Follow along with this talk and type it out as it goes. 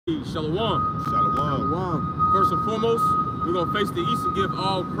Shalom. Shalom. First and foremost, we're going to face the east and give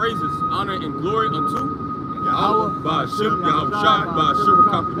all praises, honor, and glory unto Yahweh, Ba'ashem, Yahushua,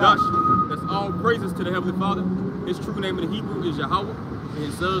 Ba'ashem, Kakadash. That's all praises to the Heavenly Father. His true name in the Hebrew is Yahweh, and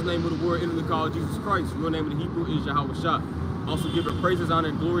his son's name of the word inwardly called Jesus Christ. Real name in the Hebrew is Yahushua. Also giving praises, honor,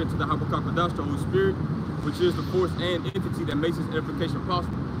 and glory unto the Yahweh Kakadash, the Holy Spirit, which is the force and entity that makes this edification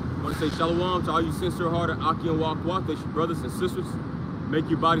possible. I want to say shalom to all you sincere-hearted Aki and Wak, that's your brothers and sisters. Make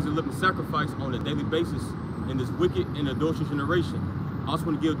your bodies a living sacrifice on a daily basis in this wicked and adulterous generation. I also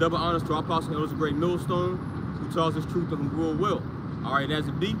want to give double honors to our apostle, elders of Great Millstone, who tells us truth and who rule well. All right, as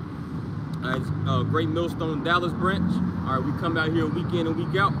it be, Great Millstone Dallas branch. All right, we come out here week in and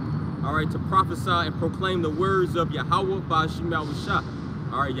week out. All right, to prophesy and proclaim the words of Yahweh Ba'ashem Yahushua.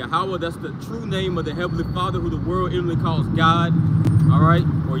 All right, Yahweh, that's the true name of the Heavenly Father, who the world inwardly calls God. All right,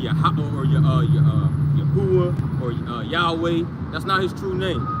 or Yahuwah, or Yahweh. That's not his true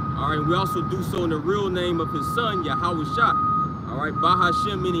name. All right, we also do so in the real name of his son, Yahushua. All right,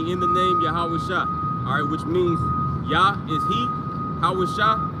 Bahashem, meaning in the name Yahushua. All right, which means Yah is he,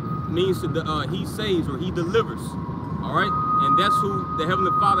 Yahushua means he saves or he delivers. All right, and that's who the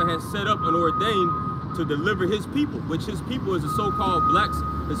Heavenly Father has set up and ordained to deliver his people, which his people is the so-called blacks,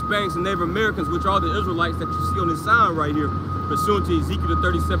 Hispanics, and Native Americans, which are the Israelites that you see on this sign right here, pursuant to Ezekiel the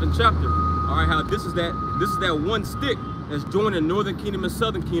 37th chapter. All right, how this is that one stick that's joining Northern Kingdom and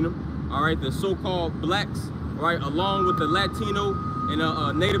Southern Kingdom. All right, the so-called blacks, right, along with the Latino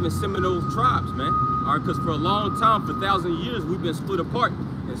and Native and Seminole tribes, man. All right, because for a long time, for 1,000 years, we've been split apart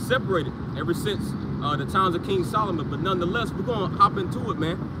and separated ever since the times of King Solomon. But nonetheless, we're gonna hop into it,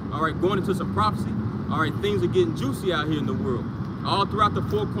 man. All right, going into some prophecy. All right, things are getting juicy out here in the world. All throughout the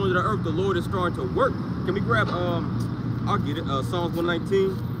four corners of the earth, the Lord is starting to work. Can we grab, I'll get it, Psalms 119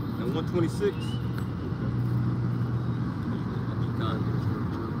 and 126.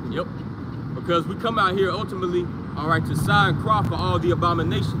 Yep, because we come out here ultimately, all right, to sigh and cry for all the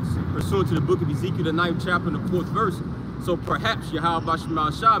abominations, pursuant to the book of Ezekiel, the 9th chapter and the 4th verse. So perhaps Yahweh Ba'ashem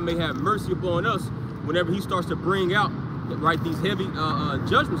Yahushua may have mercy upon us whenever he starts to bring out, right, these heavy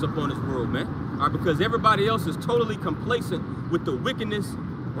judgments upon this world, man. All right, because everybody else is totally complacent with the wickedness,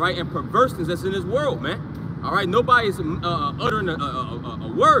 right, and perverseness that's in this world, man. All right, nobody is uttering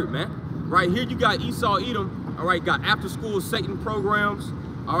a word, man. Right here, you got Esau, Edom. All right, got after-school Satan programs.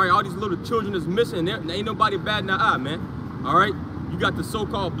 All right, all these little children is missing. There ain't nobody batting an eye, man. All right, you got the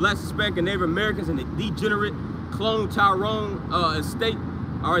so-called black, Hispanic, and Native Americans and the degenerate clone Tyrone estate.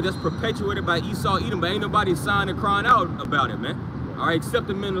 All right, that's perpetuated by Esau, Edom, but ain't nobody sighing and crying out about it, man. All right, except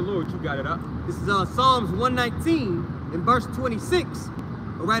the men of the Lord. You got it out. This is Psalms 119 in verse 26.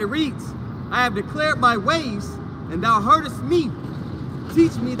 All right, it reads, I have declared my ways, and thou heardest me.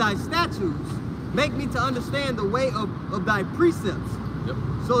 Teach me thy statutes. Make me to understand the way of thy precepts. Yep.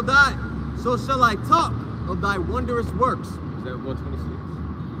 So shall I talk of thy wondrous works. Is that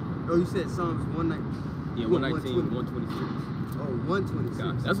 126? Oh, you said Psalms 119. Yeah, 119, 126. Oh, 126.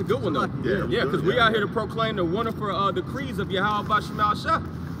 God, that's a good one, though. Yeah, because we out here to proclaim the wonderful decrees of Yahweh Ba'ashem Yahushua,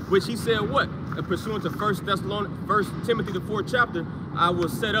 which he said what? Pursuant to 1 Timothy, the 4th chapter, I will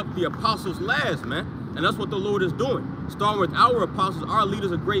set up the apostles last, man. And that's what the Lord is doing. Starting with our apostles, our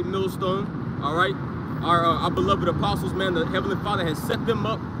leaders of Great Millstone, all right? Our beloved apostles, man, the Heavenly Father has set them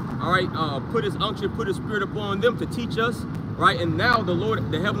up, all right? Put his unction, put his spirit upon them to teach us, right? And now the Lord,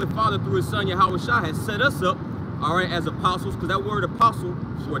 the Heavenly Father, through his son Yahushua, has set us up, all right, as apostles, because that word apostle,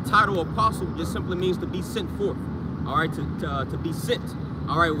 or title apostle, just simply means to be sent forth, all right, to be sent.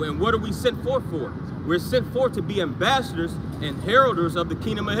 All right, and what are we sent forth for? We're sent forth to be ambassadors and heralders of the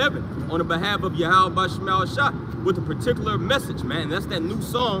kingdom of heaven on the behalf of Yahweh Ba'ashem Yahushua with a particular message, man. And that's that new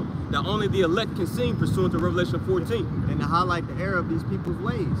song that only the elect can sing, pursuant to Revelation 14. And to highlight the error of these people's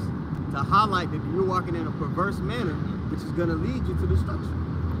ways. To highlight that you're walking in a perverse manner, which is going to lead you to destruction.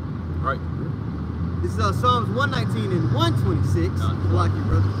 Right. This is Psalms 119 and 126. Like you,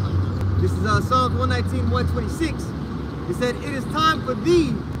 brother. This is Psalms 119, 126. It said, it is time for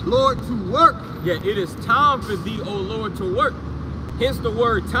thee, Lord, to work. Yeah, it is time for thee, O Lord, to work. Hence the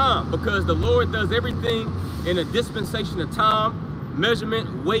word time, because the Lord does everything in a dispensation of time,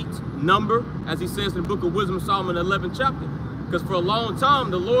 measurement, weight, number, as he says in the book of Wisdom, Solomon 11th chapter. Because for a long time,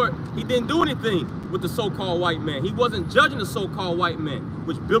 the Lord, he didn't do anything with the so-called white man. He wasn't judging the so-called white man,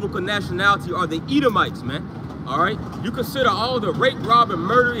 which biblical nationality are the Edomites, man. All right? You consider all the rape, rob, and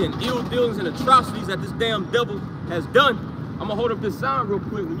murder, and ill dealings and atrocities that this damn devil has done. I'm gonna hold up this sign real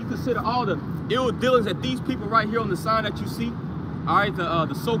quick. When you consider all the ill dealings that these people right here on the sign that you see, all right,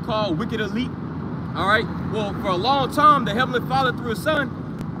 the so-called wicked elite, all right, well, for a long time, the Heavenly Father through his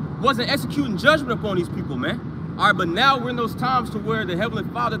son wasn't executing judgment upon these people, man. All right, but now we're in those times to where the Heavenly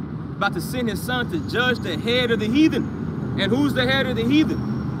Father about to send his son to judge the head of the heathen. And who's the head of the heathen?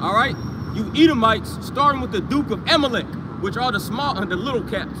 All right, you Edomites, starting with the Duke of Amalek, which are the little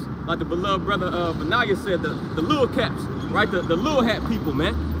caps, like the beloved brother Benaiah said, the little caps, right? The little hat people,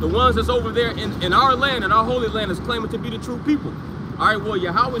 man. The ones that's over there in our land, in our holy land, is claiming to be the true people. All right, well,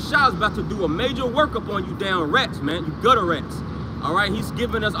 Yahweh Shah is about to do a major work upon you down rats, man, you gutter rats. All right, he's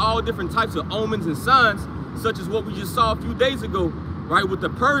giving us all different types of omens and signs, such as what we just saw a few days ago, right, with the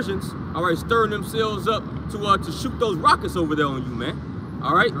Persians, all right, stirring themselves up to shoot those rockets over there on you, man.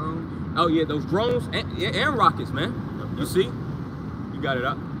 All right? Oh, yeah, those drones and rockets, man. You see? You got it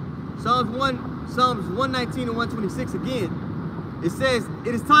up. Psalms 119 and 126 again. It says,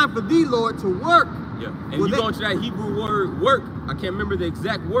 it is time for thee, Lord, to work. Yeah, and you go into that Hebrew word work. I can't remember the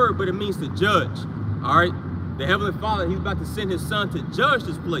exact word, but it means to judge. All right? The Heavenly Father, he's about to send his son to judge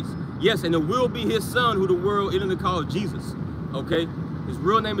this place. Yes, and it will be his son who the world innocently calls Jesus. Okay? His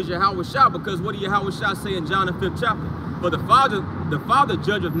real name is Yahweh Shah, because what did Yahweh Shah say in John the 5th chapter? For the Father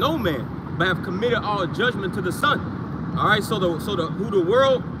judgeth no man, but have committed all judgment to the Son. All right, so who the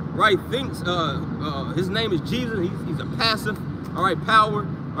world, right, thinks his name is Jesus. He's a passive, all right, power.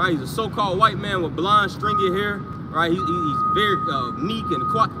 All right, he's a so-called white man with blonde, stringy hair. All right, he's very meek and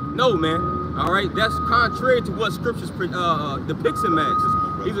quiet. No, man. All right, that's contrary to what Scriptures depicts him as.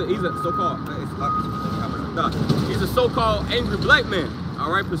 He's a so-called angry black man.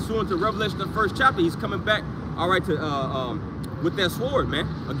 All right, pursuant to Revelation the 1st chapter, he's coming back. All right, to with that sword, man,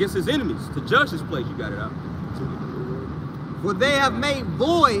 against his enemies to judge this place. You got it out. For they have made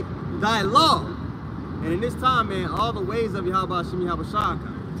void thy law. And in this time, man, all the ways of Yahweh Shah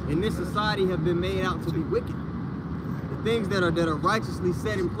in this society have been made out to be wicked. The things that are righteously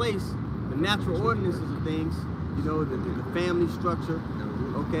set in place, the natural ordinances of things, you know, the family structure,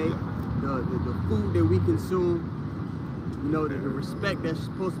 okay, the food that we consume, you know, the respect that's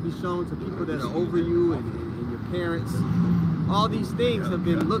supposed to be shown to people that are over you and your parents. All these things have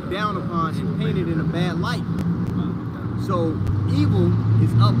been looked down upon and painted in a bad light. So evil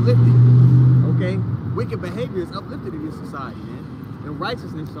is uplifted, okay? Wicked behavior is uplifted in this society, man. And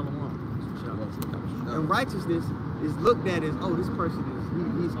righteousness, and righteousness is looked at as, oh, this person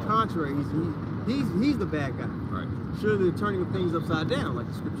he's contrary, he's the bad guy. Right. Surely they're turning things upside down, like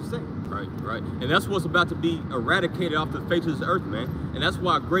the scriptures say. Right, right. And that's what's about to be eradicated off the face of this earth, man. And that's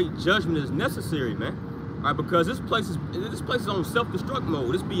why great judgment is necessary, man. All right, because this place is on self-destruct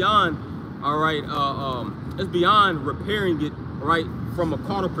mode. It's beyond, all right, it's beyond repairing it, right, from a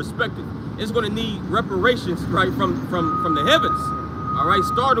carnal perspective. It's going to need reparations, right, from the heavens, all right,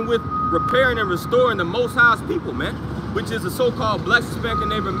 starting with repairing and restoring the Most High's people, man, which is the so-called Black, Hispanic, and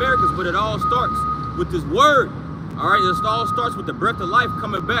Native Americans. But it all starts with this word, all right. It all starts with the breath of life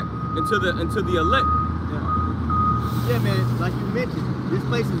coming back into the elect. Yeah, man, like you mentioned, this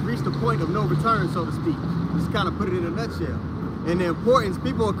place has reached a point of no return, so to speak. Just kind of put it in a nutshell. And the importance,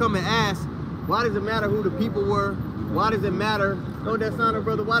 people will come and ask, why does it matter who the people were? Why does it matter, oh, that sounded,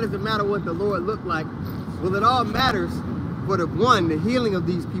 brother, why does it matter what the Lord looked like? Well, it all matters for the healing of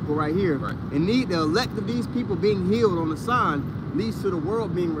these people right here. Right. And the elect of these people being healed on the sign leads to the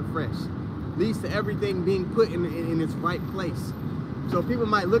world being refreshed, leads to everything being put in its right place. So people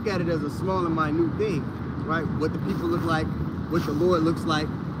might look at it as a small and minute thing, right? What the people look like, what the Lord looks like.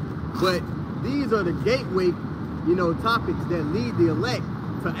 But these are the gateway, you know, topics that lead the elect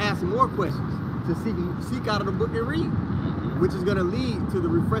to ask more questions, to seek out of the book and read, which is going to lead to the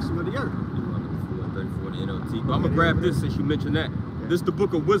refreshing of the earth. I'm going to grab this since you mentioned that. This is the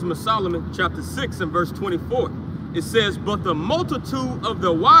book of Wisdom of Solomon, chapter 6 and verse 24. It says, but the multitude of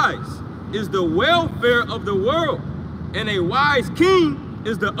the wise is the welfare of the world, and a wise king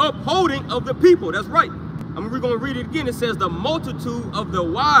is the upholding of the people. That's right. We're going to read it again. It says the multitude of the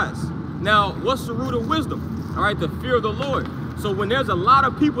wise. Now, what's the root of wisdom? All right, the fear of the Lord. So when there's a lot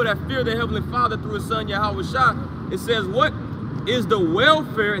of people that fear the Heavenly Father through His Son, Yahweh Shah, it says what is the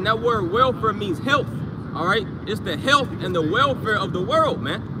welfare, and that word welfare means health. All right, it's the health and the welfare of the world,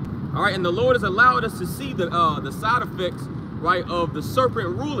 man. All right, and the Lord has allowed us to see the side effects, right, of the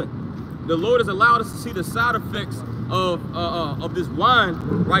serpent ruling. The Lord has allowed us to see the side effects of this wine,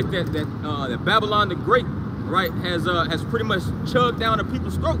 right, that Babylon the Great, right, has pretty much chugged down the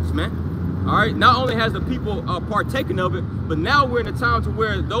people's throats, man. All right, not only has the people partaken of it, but now we're in a time to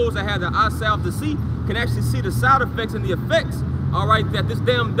where those that have the eyesight to see can actually see the side effects and the effects, all right, that this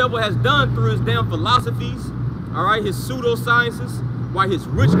damn devil has done through his damn philosophies, all right, his pseudosciences, right, his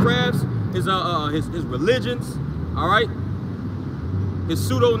witchcrafts, his religions, all right, his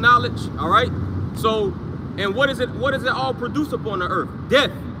pseudo knowledge, all right. So, and what is it all produced upon the earth?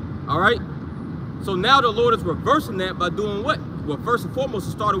 Death, all right. So now the Lord is reversing that by doing what? Well, first and foremost,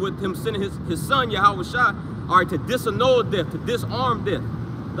 it started with him sending his son, Yahweh Shai, all right, to disannul death, to disarm death.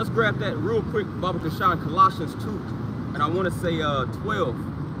 Let's grab that real quick, Baba Kashan, Colossians 2, and I want to say 12.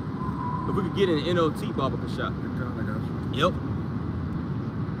 If we could get in NLT, Baba Kashan. Yep.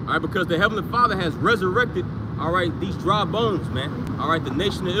 All right, because the Heavenly Father has resurrected, all right, these dry bones, man. All right, the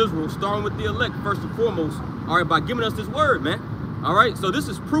nation of Israel, starting with the elect, first and foremost, all right, by giving us this word, man. All right, so this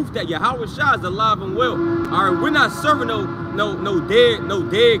is proof that Yahweh Shai is alive and well. All right, we're not serving no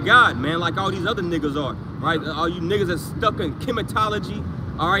dead God, man, like all these other niggas are, right? All you niggas that's stuck in chematology,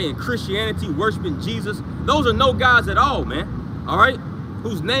 all right, in Christianity, worshiping Jesus. Those are no gods at all, man. All right,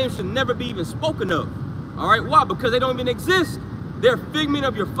 whose names should never be even spoken of. All right, why? Because they don't even exist. They're a figment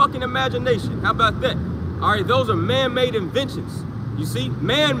of your fucking imagination. How about that? All right, those are man-made inventions. You see,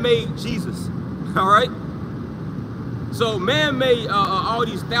 man made Jesus. All right. So man made all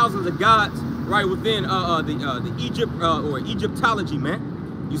these thousands of gods, right, within the Egypt or Egyptology,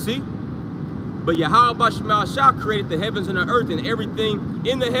 man. You see? But Yahweh Bashmal Shah created the heavens and the earth and everything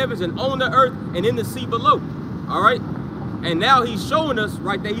in the heavens and on the earth and in the sea below. All right? And now he's showing us,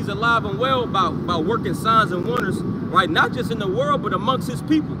 right, that he's alive and well by working signs and wonders, right, not just in the world, but amongst his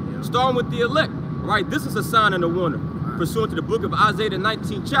people, starting with the elect. Right? This is a sign and a wonder. Pursuant to the book of Isaiah, the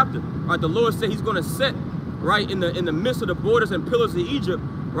 19th chapter, right, the Lord said he's going to set, right, in the midst of the borders and pillars of Egypt,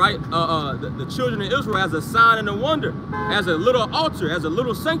 right, the children of Israel as a sign and a wonder, as a little altar, as a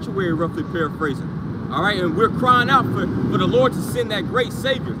little sanctuary, roughly paraphrasing. All right, and we're crying out for the Lord to send that great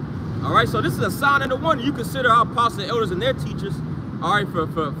Savior. All right, so this is a sign and a wonder. You consider our apostles and elders and their teachers, all right, for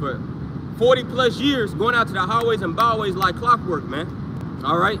 40 plus years going out to the highways and byways like clockwork, man.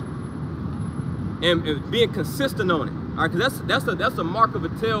 All right, and being consistent on it. All right, because that's a mark of a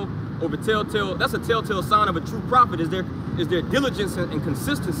that's a telltale sign of a true prophet is their diligence and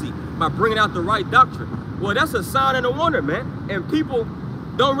consistency by bringing out the right doctrine. Well, that's a sign and a wonder, man. And people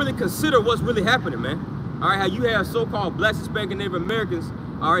don't really consider what's really happening, man. All right, how you have so-called Black, Hispanic, and Native Americans,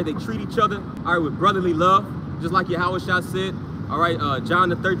 all right, they treat each other, all right, with brotherly love, just like Yahweh Shai said, all right, John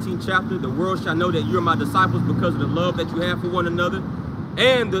the 13th chapter, the world shall know that you are my disciples because of the love that you have for one another.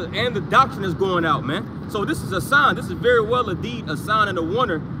 And the doctrine is going out, man. So this is a sign. This is very well indeed a sign and a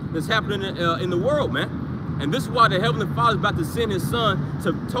wonder that's happening in the world, man. And this is why the Heavenly Father is about to send his son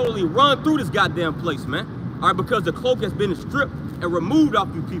to totally run through this goddamn place, man. All right, because the cloak has been stripped and removed off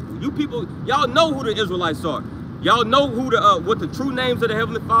you people. You people, y'all know who the Israelites are. Y'all know who what the true names of the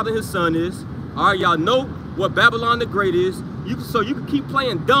Heavenly Father and his son is. All right, y'all know what Babylon the Great is. So you can keep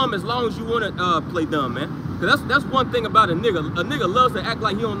playing dumb as long as you want to play dumb, man. Because that's one thing about a nigga. A nigga loves to act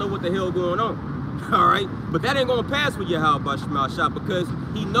like he don't know what the hell going on. All right? But that ain't going to pass with Yahweh Bashmal Shah because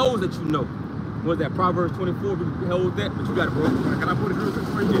he knows that you know. What's that? Proverbs 24, we can hold that, but you got it, bro. Can I put it real quick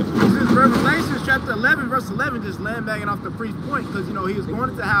for you? Yeah. This is Revelation chapter 11, verse 11, just land bagging off the priest's point, because, you know, he was going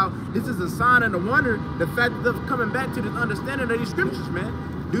into how this is a sign and a wonder, the fact that they're coming back to this understanding of these scriptures, man.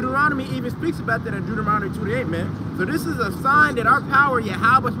 Deuteronomy even speaks about that in Deuteronomy 28, man. So this is a sign that our power,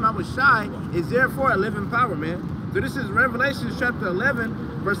 Yahweh Shai, is therefore a living power, man. So this is Revelation chapter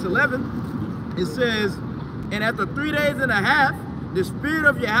 11, verse 11. It says, and after 3 days and a half, the spirit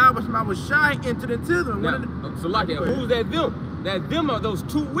of Yahweh Shai entered into them. Now, so like that, who's that them? That them are those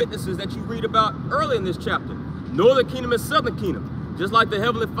two witnesses that you read about early in this chapter. Northern kingdom and southern kingdom. Just like the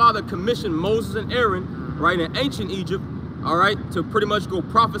Heavenly Father commissioned Moses and Aaron, right, in ancient Egypt, all right, to pretty much go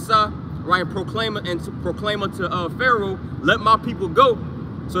prophesy, right, and proclaim unto Pharaoh, let my people go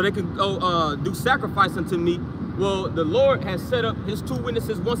so they can go do sacrifice unto me. Well, the Lord has set up his two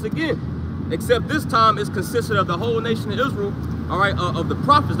witnesses once again, except this time it's consisted of the whole nation of Israel, all right, of the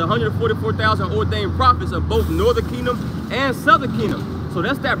prophets, the 144,000 ordained prophets of both northern kingdom and southern kingdom. So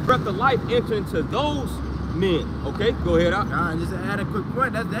that's that breath of life entering into those men. Okay, go ahead out. Just to add a quick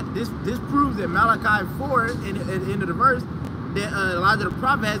point, this proves that Malachi 4 in the end of the verse that Elijah the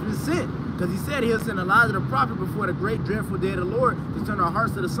prophet has been sent, because he said he'll send Elijah the prophet before the great dreadful day of the Lord to turn our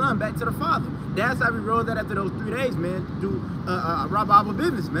hearts to the Son back to the Father. That's how we rolled that after those 3 days, man. Do raw Bible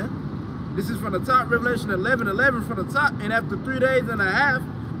business, man. This is from the top, Revelation 11:11 from the top. And after 3 days and a half,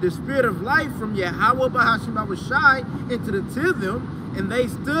 the spirit of life from Yahweh Bahashim Shai entered into them, and they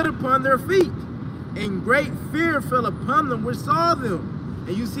stood upon their feet. And great fear fell upon them which saw them.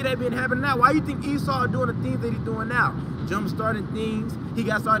 And you see that being happening now. Why do you think Esau is doing the things that he's doing now? Jump starting things. He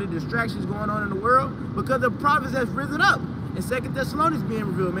got started distractions going on in the world because the prophets has risen up. And 2 Thessalonians being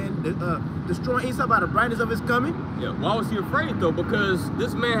revealed, man. Destroying Esau by the brightness of his coming. Yeah, why was he afraid though? Because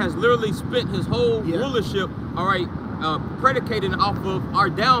this man has literally spent his whole rulership, all right, predicated off of our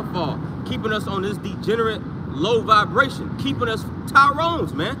downfall, keeping us on this degenerate low vibration, keeping us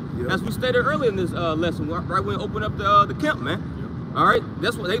Tyrones, man. as we stated earlier in this lesson, right when we opened up the camp, man. All right,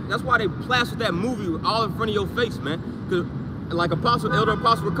 that's why they plastered that movie all in front of your face, man. Because like Elder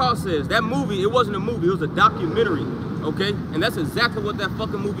Apostle Recall says, that movie, it wasn't a movie, it was a documentary, okay? And that's exactly what that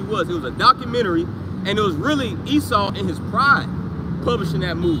fucking movie was. It was a documentary, and it was really Esau in his pride publishing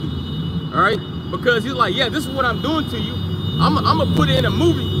that movie, all right? Because he's like, yeah, this is what I'm doing to you. I'm gonna put it in a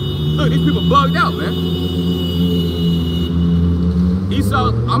movie. Look, these people bugged out, man.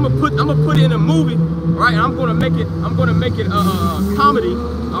 Esau, I'm gonna put it in a movie, all right? And I'm gonna make it a comedy,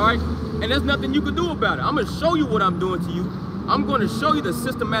 all right? And there's nothing you can do about it. I'm gonna show you what I'm doing to you. I'm going to show you the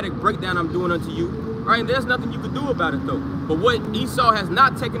systematic breakdown I'm doing unto you, right? And there's nothing you can do about it, though. But what Esau has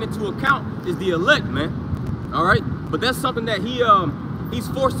not taken into account is the elect, man. All right, but that's something that he's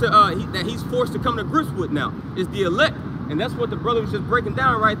forced to come to grips with now. Is the elect, and that's what the brother was just breaking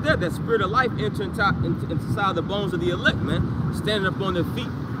down right there. That spirit of life entering inside the bones of the elect, man, standing up on their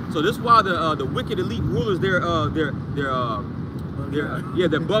feet. So this is why the wicked elite rulers they're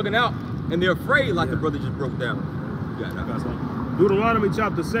bugging out and they're afraid, like the brother just broke down. Deuteronomy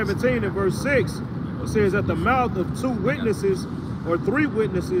chapter 17 and verse 6, it says, at the mouth of 2 witnesses or 3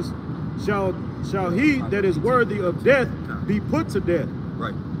 witnesses shall he that is worthy of death be put to death.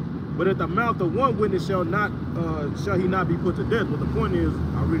 Right. But at the mouth of 1 witness shall he not be put to death. But the point is,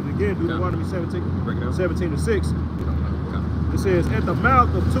 I'll read it again, Deuteronomy 17 and 6. It says, at the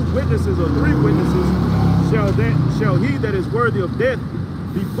mouth of 2 witnesses or 3 witnesses shall he that is worthy of death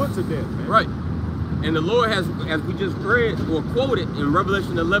be put to death, man. Right. And the Lord has, as we just read or quoted in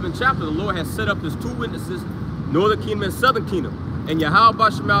Revelation 11 chapter, the Lord has set up his 2 witnesses, northern kingdom and southern kingdom. And Yahweh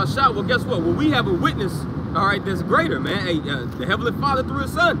Shemal Shah, well, guess what? Well, we have a witness, all right, that's greater, man. The Heavenly Father through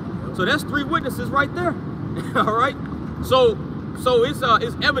his Son. So that's 3 witnesses right there. All right. So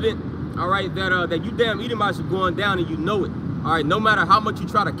it's evident, all right, that you damn Edomites are going down, and you know it. All right. No matter how much you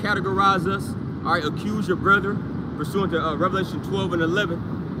try to categorize us, all right, accuse your brother, pursuant to Revelation 12 and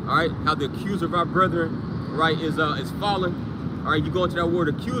 11. All right, how the accuser of our brethren, right, is fallen. All right, you go into that word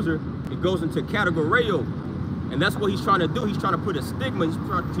accuser, it goes into categoreo, and that's what he's trying to do. He's trying to put a stigma. He's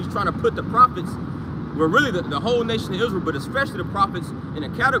trying to put the prophets, well, really the whole nation of Israel, but especially the prophets, in a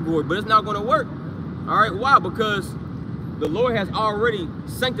category. But it's not going to work. All right, why? Because the Lord has already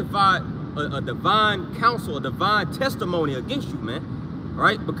sanctified a divine counsel, a divine testimony against you, man. All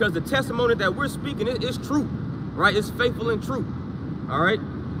right, because the testimony that we're speaking is true, right? It's faithful and true. All right.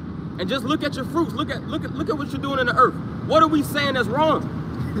 And just look at your fruits. Look at what you're doing in the earth. What are we saying that's wrong?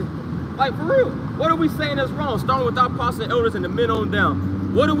 Like, for real. What are we saying that's wrong? Starting with our apostles and elders and the men on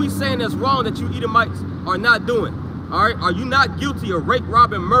down. What are we saying that's wrong that you Edomites are not doing? All right? Are you not guilty of rape,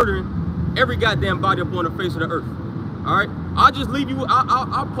 robbing, murdering every goddamn body up on the face of the earth? All right? I'll just leave you.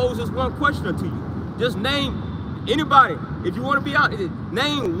 I'll pose this one question to you. Just name anybody, if you want to be out,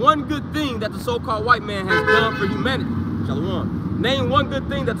 name one good thing that the so-called white man has done for humanity. Shalom. Name one good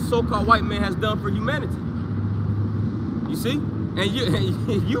thing that the so-called white man has done for humanity. You see? And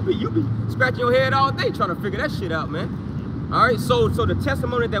you be scratching your head all day trying to figure that shit out, man. All right? So the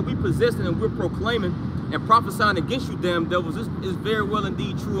testimony that we possess and we're proclaiming and prophesying against you damn devils is very well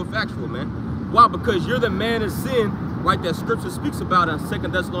indeed true and factual, man. Why? Because you're the man of sin, right, that scripture speaks about in 2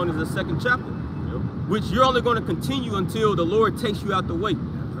 Thessalonians, the 2nd chapter. Yep. Which you're only going to continue until the Lord takes you out the way.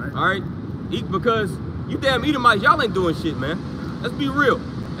 Right. All right? Because you damn Edomites, y'all ain't doing shit, man. Let's be real.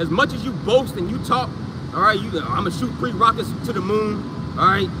 As much as you boast and you talk, all right, I'm gonna shoot 3 rockets to the moon, all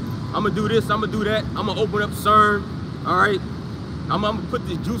right, I'm gonna do this, I'm gonna do that, I'm gonna open up CERN, all right, I'm gonna put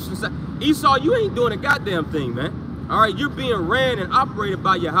this juice inside. Esau, you ain't doing a goddamn thing, man. All right, you're being ran and operated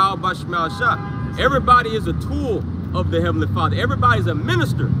by Yahweh Shemal Shah. Everybody is a tool of the Heavenly Father. Everybody's a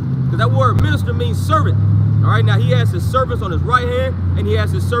minister, because that word minister means servant. All right, now he has his servants on his right hand and he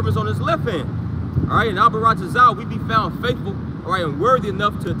has his servants on his left hand. All right, in Abaratazal, we be found faithful, all right, and worthy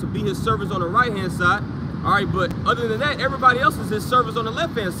enough to be his servants on the right-hand side. All right, but other than that, everybody else is his servants on the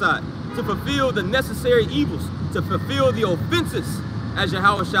left-hand side to fulfill the necessary evils, to fulfill the offenses, as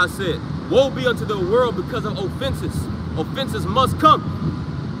Yahweh Shah said. Woe be unto the world because of offenses. Offenses must come.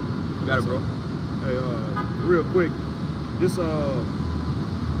 You got it, bro. Hey, real quick, this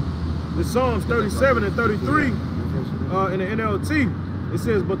Psalms 37 and 33 in the NLT, it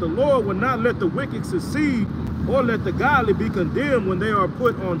says, but the Lord will not let the wicked succeed or let the godly be condemned when they are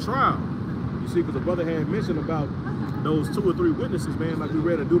put on trial. You see, because the brother had mentioned about those 2 or 3 witnesses, man, like we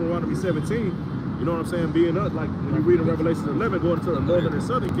read in Deuteronomy 17, you know what I'm saying, being up, like when you read in Revelation 11, going to the northern and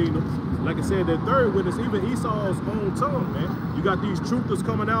southern kingdom, like I said, that 3rd witness, even Esau's own tongue, man. You got these truthers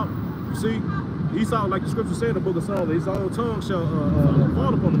coming out, you see, Esau, like the scripture said in the book of Psalms, his own tongue shall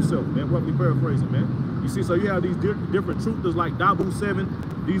fall upon himself, man, what we paraphrasing, man. You see, so you have these different truthers like Dabu 7,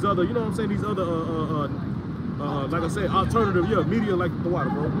 these other, you know what I'm saying, these other, like I said, alternative, media like the water,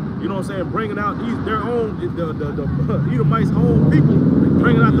 bro. You know what I'm saying, bringing out their own, the Edomites' own people,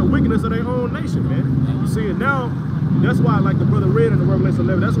 bringing out the wickedness of their own nation, man. You see it now. That's why, like the brother read in the Revelation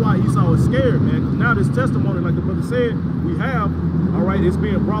 11, that's why Esau is scared, man. Because now this testimony, like the brother said, we have, all right, it's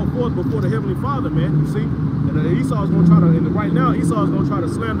being brought forth before the Heavenly Father, man. You see? And Esau's going to try to, and right now, Esau's going to try to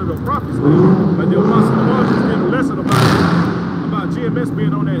slander the prophets, man. Like the Apostle Paul just did a lesson about GMS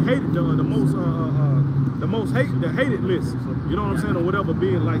being on that hated, the hated list. You know what I'm saying? Or whatever,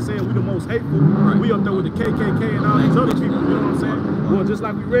 being like saying we the most hateful. Right. We up there with the KKK and all these other people. You know what I'm saying? Well, just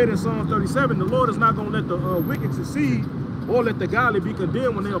like we read in Psalm 37, the Lord is not going to let the wicked succeed or let the godly be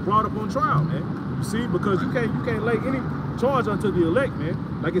condemned when they are brought up on trial, man. You see, because you can't lay any charge unto the elect, man.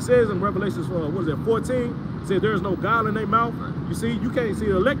 Like it says in Revelation, 14, it says there is no guile in their mouth. You see, you can't see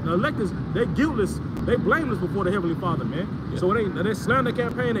the elect is, they guiltless, they blameless before the Heavenly Father, man. Yeah. So that slander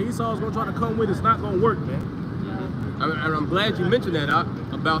campaign that Esau's gonna try to come with, it's not gonna work, man. I'm glad you mentioned that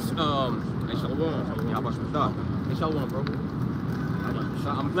about hey, Shalom, bro.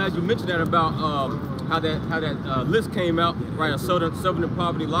 I'm glad you mentioned that about how that list came out, right? A Southern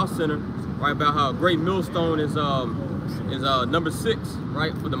Poverty Law Center, right? About how Great Millstone is number 6,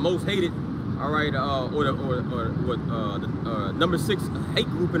 right, for the most hated, all right, or the number 6 hate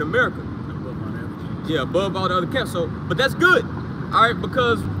group in America. Yeah, above all the other camps. So, but that's good, all right,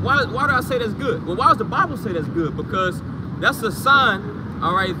 because why do I say that's good? Well, why does the Bible say that's good? Because that's a sign,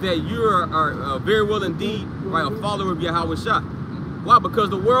 all right, that you are very well indeed, right, a follower of Yahweh Shah. Why? Because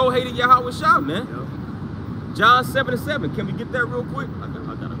the world hated Yahweh Shah, man. Yep. John 7:7. Can we get that real quick? I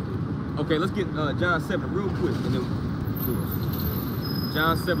got it. Okay, let's get John 7 real quick, and then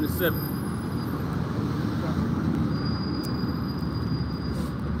John 7:7.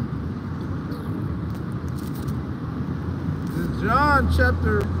 This is John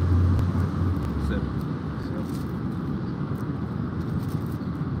chapter 7.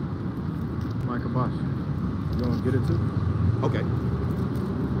 Micah Bosch. You want to get it too? Okay.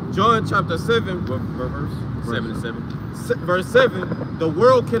 John chapter 7, verse 7:7. Verse 7, the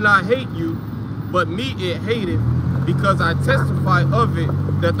world cannot hate you, but me it hateth, because I testify of it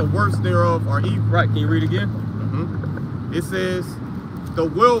that the works thereof are evil. Right, can you read again? It says, the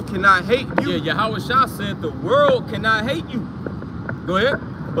world cannot hate you. Yeah, Yahweh Shah said the world cannot hate you. Go ahead.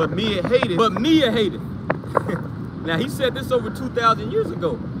 But me it hateth. But me it hateth. Now, he said this over 2,000 years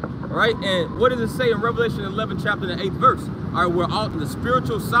ago, right? And what does it say in Revelation 11, chapter the 8th verse? All right, where all the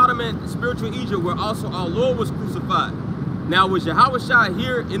spiritual Sodom and spiritual Egypt, where also our Lord was crucified. Now, was Yahweh Shah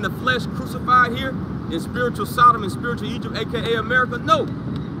here in the flesh crucified here in spiritual Sodom and spiritual Egypt, aka America? No.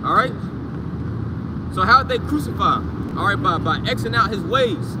 All right. So how did they crucify him? All right, by Xing out his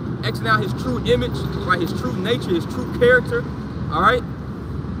ways, Xing out his true image, right? His true nature, his true character. All right.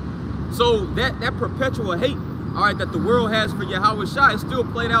 So that perpetual hate, all right, that the world has for Yahweh Shah is still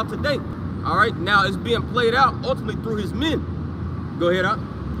played out today. All right. Now it's being played out ultimately through his men. Go ahead, Out.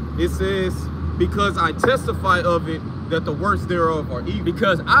 It says, because I testify of it that the works thereof are evil.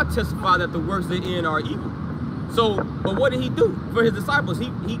 Because I testify that the works therein are evil. So, but what did he do for his disciples? He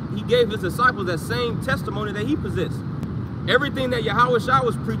gave his disciples that same testimony that he possessed. Everything that Yahweh Shah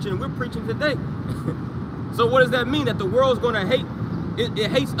was preaching, we're preaching today. So what does that mean? That the world's going to hate?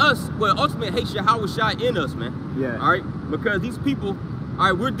 It hates us. Well, ultimately it hates Yahweh Shah in us, man. Yeah. All right? Because these people, all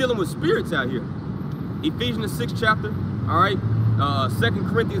right, we're dealing with spirits out here. Ephesians the 6th chapter, all right? 2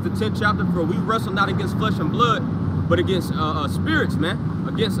 Corinthians the 10th chapter, for we wrestle not against flesh and blood, but against spirits, man.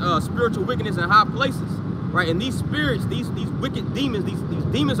 Against spiritual wickedness in high places. Right, and these spirits, these wicked demons, these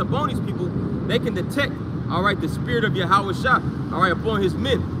demons upon these people, they can detect, all right, the spirit of Yahweh Shah, all right, upon his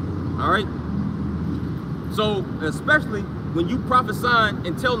men, all right. So especially when you prophesying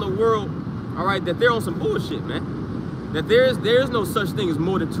and telling the world, all right, that they're on some bullshit, man, that there is no such thing as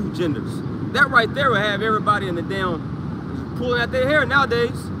more than 2 genders. That right there will have everybody in the down pulling out their hair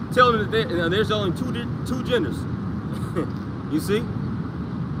nowadays, telling them that there's only two genders. You see?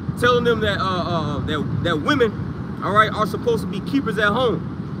 Telling them that that women, all right, are supposed to be keepers at home.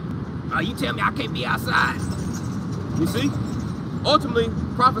 You tell me I can't be outside. You see? Ultimately,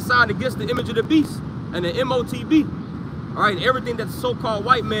 prophesying against the image of the beast and the MOTB. All right, everything that the so-called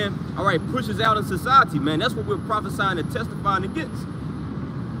white man, all right, pushes out in society, man. That's what we're prophesying and testifying against.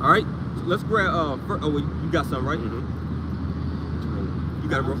 All right, so let's grab. Oh, you got something, right? You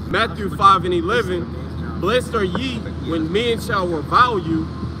got it, bro. Matthew 5:11. Blessed are ye when men shall revile you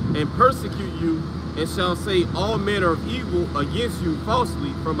and persecute you, and shall say all manner of evil against you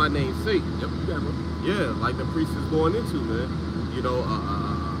falsely for my name's sake. Yep, you got it, bro. Yeah, like the priest is going into, man. You know,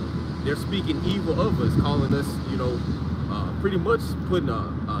 they're speaking evil of us, calling us, you know, pretty much putting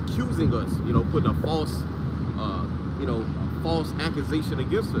accusing us, you know, putting a false, you know, a false accusation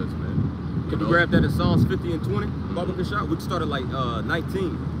against us, man. Can we grab that in Psalms 50 and 20? Baba Kashab? We can start at like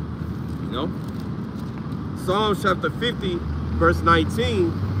 19. You know? Psalms chapter 50, verse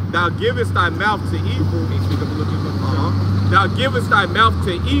 19. Thou givest thy mouth to evil. Can you speak up a little bit? Thou givest thy mouth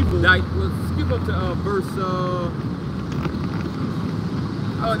to evil. Now, let's skip up to verse.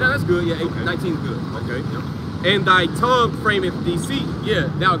 Oh, no, that's good. Yeah, 19 is good. Okay. Yep. And thy tongue frameth deceit. Yeah,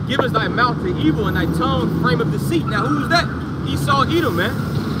 thou givest thy mouth to evil, and thy tongue frameth deceit. Now, who's that? Esau Edom, man.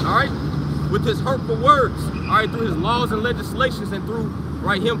 All right, with his hurtful words. All right, through his laws and legislations, and through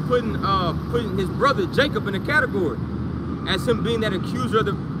him putting his brother Jacob in a category as him being that accuser of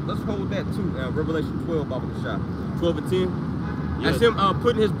the. Let's hold that too. Revelation 12, Baba Kashab, 12 and 10. Yes. As him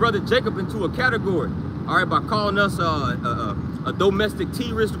putting his brother Jacob into a category. All right, by calling us a domestic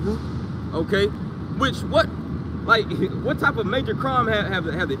terrorist group. Okay, which what type of major crime have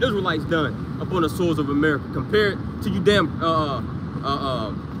the Israelites done upon the soils of America compared to you damn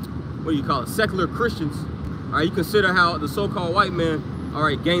what do you call it, secular Christians? All right, you consider how the so-called white man, all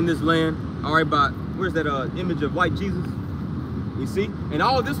right, gained this land, all right, by where's that image of white Jesus? You see, and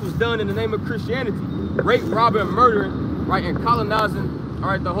all of this was done in the name of Christianity, rape, robbing, and murdering, right, and colonizing, all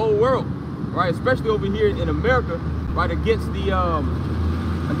right, the whole world, right, especially over here in America, right, against the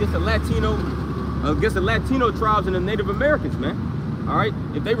Latino tribes and the Native Americans, man. All right,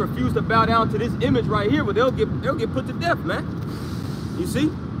 if they refuse to bow down to this image right here, well, they'll get put to death, man. You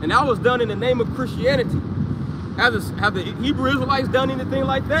see, and that was done in the name of Christianity. Have the Hebrew Israelites done anything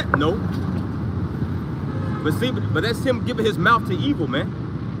like that? No. But see, but that's him giving his mouth to evil, man.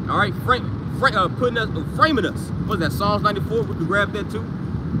 All right, framing us. What's that? Psalms 94. We can grab that too.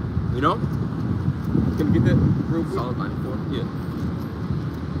 You know? Can we get that real quick? Psalms 94. Yeah.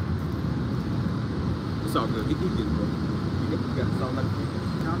 It's all good. He gets it, bro. You got Psalm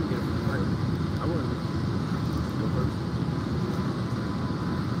 94. I'm getting it right. I want to go first.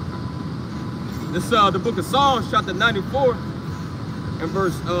 This the book of Psalms, chapter 94, and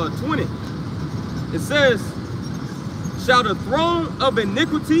verse 20. It says, shall the throne of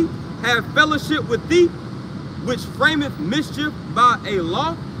iniquity have fellowship with thee, which frameth mischief by a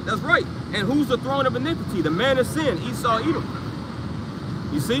law? That's right. And who's the throne of iniquity? The man of sin, Esau Edom.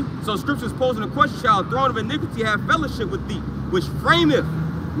 You see? So scripture's posing a question, shall the throne of iniquity have fellowship with thee, which frameth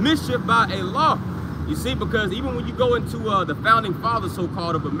mischief by a law? You see, because even when you go into the founding fathers,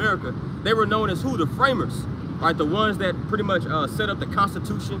 so-called, of America, they were known as who? The framers, right? The ones that pretty much set up the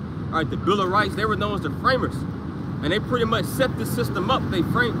Constitution, right? The Bill of Rights. They were known as the framers, and they pretty much set this system up. They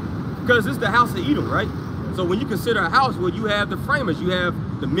framed, because it's the house of Edom, right? So when you consider a house, well, you have the framers, you have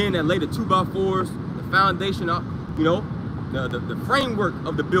the men that lay the 2x4s, the foundation, you know, the framework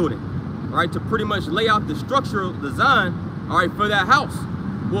of the building, right? To pretty much lay out the structural design, all right, for that house.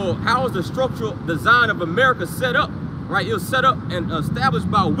 Well, how is the structural design of America set up, right? It was set up and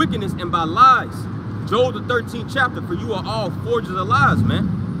established by wickedness and by lies. Job, the 13th chapter, for you are all forgers of lies, man.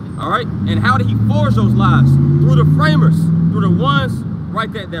 All right, and how did he forge those lies? Through the framers, through the ones,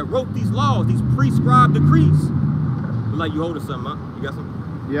 right, that wrote these laws, these prescribed decrees. Like you holding something, huh? You got something?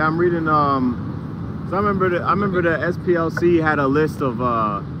 Yeah, I'm reading. So I remember the SPLC had a list of,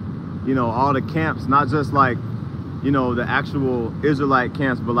 you know, all the camps, not just like, you know, the actual Israelite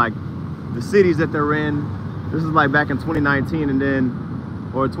camps, but like the cities that they're in. This is like back in 2019, and then,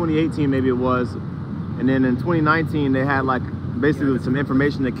 or 2018 maybe it was, and then in 2019 they had like basically some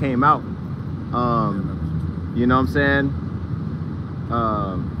information that came out. You know what I'm saying?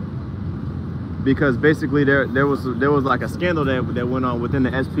 Because basically there was like a scandal that went on within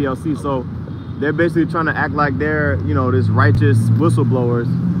the SPLC. So they're basically trying to act like they're, you know, this righteous whistleblowers,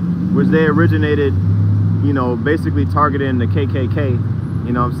 which they originated, you know, basically targeting the KKK,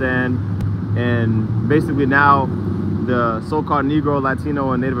 you know what I'm saying? And basically now the so-called Negro,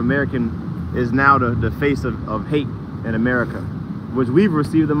 Latino, and Native American is now the face of hate in America, which we've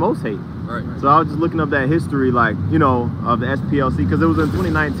received the most hate. Right. So I was just looking up that history, like, you know, of the SPLC, because it was in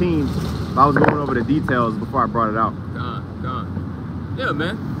 2019. I was going over the details before I brought it out. Gone. Yeah,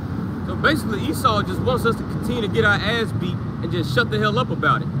 man. So basically Esau just wants us to continue to get our ass beat and just shut the hell up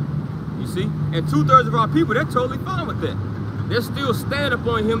about it. You see? And 2/3 of our people, they're totally fine with that. They're still stand up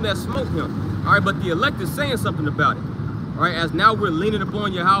on him that smote him. All right, but the elect is saying something about it. All right, as now we're leaning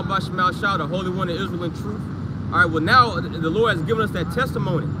upon Yahweh Shema Shah, the Holy One of Israel in truth. All right, well now the Lord has given us that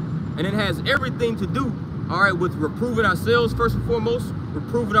testimony. And it has everything to do, all right, with reproving ourselves first and foremost,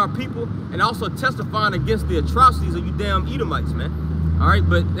 reproving our people, and also testifying against the atrocities of you damn Edomites, man. All right,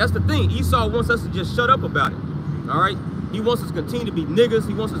 but that's the thing. Esau wants us to just shut up about it. All right, He wants us to continue to be niggas.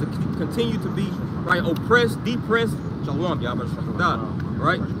 He wants us to continue to be, right, oppressed, depressed. Shalom, y'all,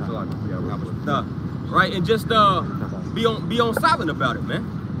 right? Right, and just be on silent about it, man.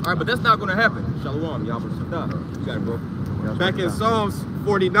 All right, but that's not going to happen. Shalom, y'all. You got it, bro. Back in Psalms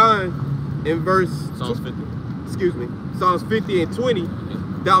 49, in verse Psalms 50. Excuse me, Psalms 50 and 20.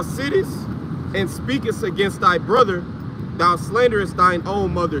 Thou sittest and speakest against thy brother, thou slanderest thine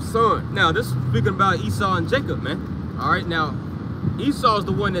own mother's son. Now, this is speaking about Esau and Jacob, man. All right, now, Esau is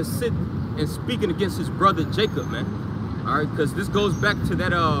the one that's sitting and speaking against his brother Jacob, man. All right, because this goes back to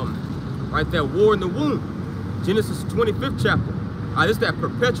that, right, that war in the womb. Genesis 25th chapter. All right, it's that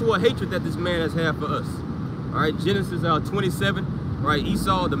perpetual hatred that this man has had for us. All right, Genesis 27, right,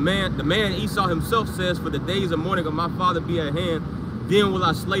 Esau, the man Esau himself says, for the days of mourning of my father be at hand, then will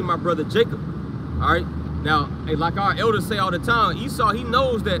I slay my brother Jacob. All right, now, hey, like our elders say all the time, Esau, he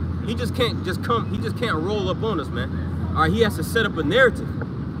knows that he just can't roll up on us, man. All right, he has to set up a narrative.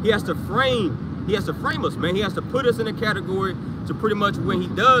 He has to frame us, man. He has to put us in a category to pretty much when he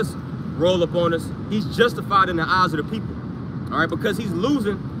does roll up on us, he's justified in the eyes of the people. All right, because he's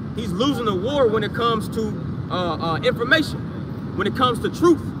losing the war when it comes to information, when it comes to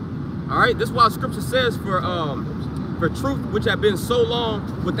truth. All right, this is why Scripture says for truth which have been so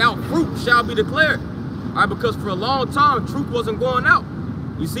long without fruit shall be declared. All right, because for a long time truth wasn't going out.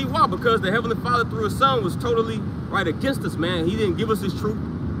 You see why? Because the Heavenly Father through His Son was totally right against us, man. He didn't give us His truth.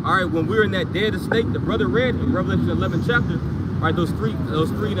 All right, when we were in that dead state, the brother read in Revelation 11 chapter, right, those three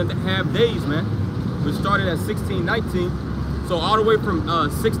and a half days, man. We started at 1619. So all the way from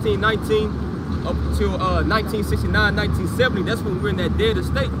 1619 up till 1969, 1970, that's when we were in that dead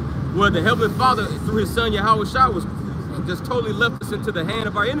state, where the Heavenly Father, through His Son, Yahweh Shah, was just totally left us into the hand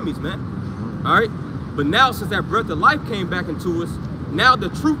of our enemies, man. All right? But now, since that breath of life came back into us, now the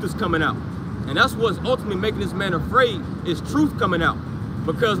truth is coming out. And that's what's ultimately making this man afraid, is truth coming out.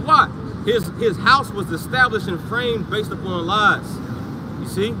 Because why? His house was established and framed based upon lies. You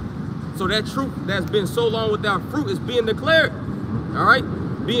see? So that truth that's been so long without fruit is being declared. All right?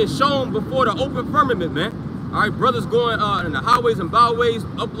 Being shown before the open firmament, man. All right, brothers going in the highways and byways,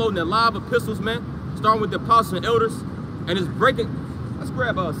 uploading their live epistles, man. Starting with the apostles and elders. And it's breaking. Let's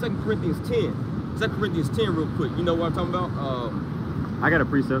grab 2 Corinthians 10. 2 Corinthians 10 real quick. You know what I'm talking about? I got a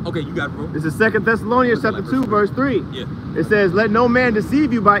precept. Okay, you got it, bro. This is 2 Thessalonians chapter 2, verse 3. Yeah. It says, let no man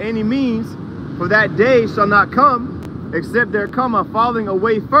deceive you by any means, for that day shall not come, except there come a falling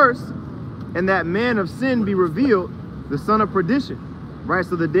away first, and that man of sin be revealed, the son of perdition. Right?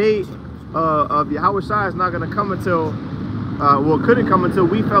 So the day of Yahweh Shai is not going to come until, well, couldn't come until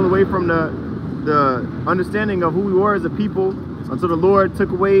we fell away from the understanding of who we were as a people, until the Lord took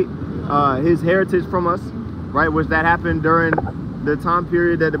away His heritage from us, right? Which that happened during the time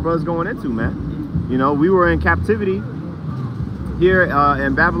period that the brother's going into, man. You know, we were in captivity here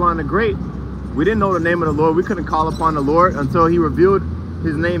in Babylon the Great. We didn't know the name of the Lord. We couldn't call upon the Lord until He revealed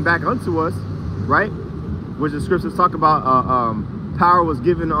His name back unto us, right? Which the scriptures talk about. Power was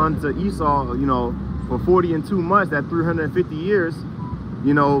given unto Esau, you know, for 40 and 2 months, that 350 years,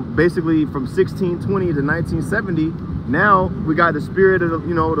 you know, basically from 1620 to 1970. Now we got the spirit of,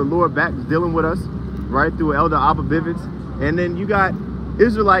 you know, the Lord back dealing with us, right, through Elder Abba Bivens. And then you got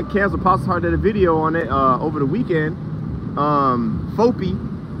Israelite Camps. Apostle Hart did a video on it over the weekend. Fopi,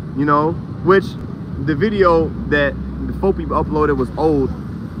 you know, which the video that the Fopi uploaded was old.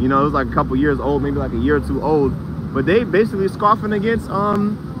 You know, it was like a couple years old, maybe like a year or two old. But they basically scoffing against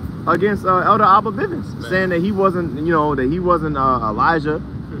Elder Abba Bivens, saying that he wasn't, you know, that he wasn't Elijah,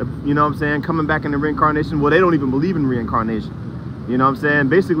 you know what I'm saying, coming back in the reincarnation. Well, they don't even believe in reincarnation. You know what I'm saying?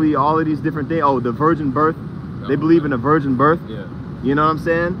 Basically, all of these different things. Oh, the virgin birth. They believe in a virgin birth. Yeah. You know what I'm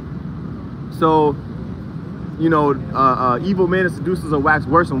saying? So, you know, evil men and seducers are waxed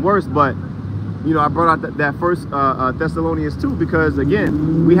worse and worse. But, you know, I brought out that first Thessalonians 2 because,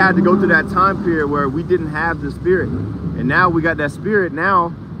 again, we had to go through that time period where we didn't have the spirit. And now we got that spirit.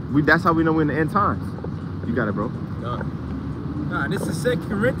 Now, that's how we know we're in the end times. You got it, bro. This is 2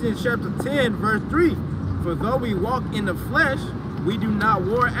 Corinthians chapter 10, verse 3. For though we walk in the flesh, we do not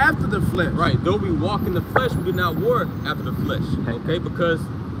war after the flesh. Right. Though we walk in the flesh, we do not war after the flesh. Okay? Because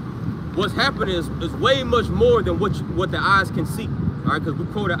what's happening is way much more than what the eyes can see. All right? Because we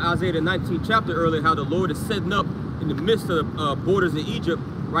quoted Isaiah the 19th chapter earlier, how the Lord is setting up in the midst of the borders of Egypt,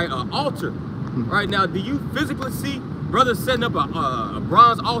 right, an altar. Right now, do you physically see brothers setting up a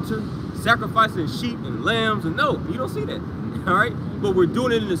bronze altar, sacrificing sheep and lambs? And no, you don't see that. All right? But we're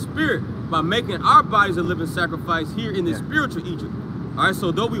doing it in the spirit by making our bodies a living sacrifice here in the spiritual Egypt. All right,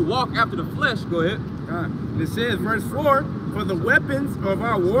 so though we walk after the flesh, go ahead. It says, verse 4, for the weapons of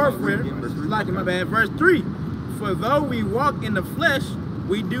our warfare, verse 3, For though we walk in the flesh,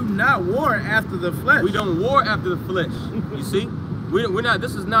 we do not war after the flesh. We don't war after the flesh. You see? We're not,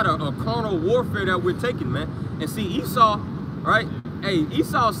 this is not a carnal warfare that we're taking, man. And see, Esau, right? Hey,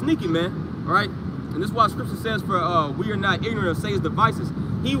 Esau's sneaky, man. All right? And this is why scripture says, for we are not ignorant of Satan's devices.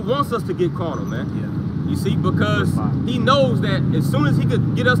 He wants us to get carnal, man. Yeah. You see, because he knows that as soon as he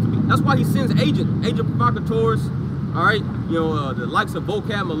could get us to be, that's why he sends agent provocateurs, all right? You know, the likes of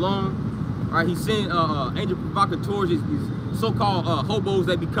Vocab Malone, all right? He sent agent provocateurs, these so-called hobos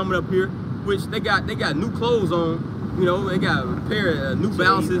that be coming up here, which they got new clothes on. You know, they got a pair of New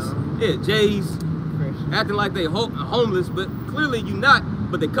Balances, J's, acting like they homeless, but clearly you not.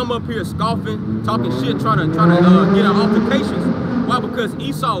 But they come up here scoffing, talking shit, trying to get our altercations. Why? Because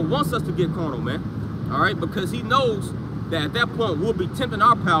Esau wants us to get carnal, man. All right, because he knows that at that point we'll be tempting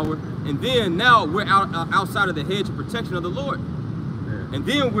our power, and then now we're outside of the hedge of protection of the Lord, and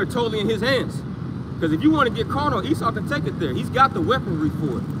then we're totally in His hands. Because if you want to get carnal, Esau can take it there. He's got the weaponry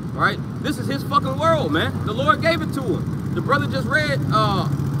for it. All right, this is his fucking world, man. The Lord gave it to him. The brother just read how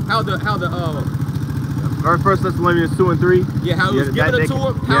the 1 Thessalonians 2 and 3. Yeah, how it was given to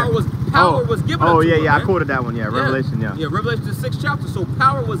him. Power was given unto him. Oh yeah, I quoted that one. Yeah, Revelation. Yeah, Revelation the 6th chapter. So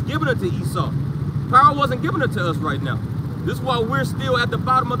power was given unto Esau. Power wasn't given unto us right now. This is why we're still at the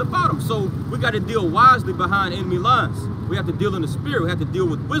bottom of the bottom. So we got to deal wisely behind enemy lines. We have to deal in the spirit. We have to deal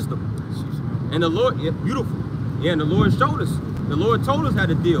with wisdom. And the Lord, beautiful. Yeah, and the Lord showed us. The Lord told us how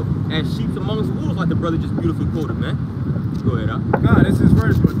to deal as sheep amongst wolves, like the brother just beautifully quoted, man. Go ahead, God, this is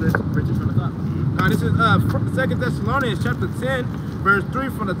verse, but this is from the top. God, this is 2 Thessalonians chapter 10, verse 3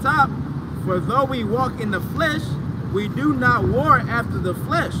 from the top. For though we walk in the flesh, we do not war after the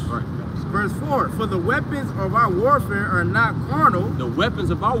flesh. Right. Verse 4, for the weapons of our warfare are not carnal. The weapons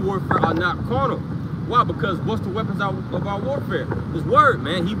of our warfare are not carnal. Why? Because what's the weapons of our warfare? His word,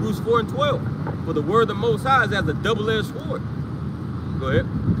 man. Hebrews 4 and 12. For the word of the Most High is as a double-edged sword. Go ahead.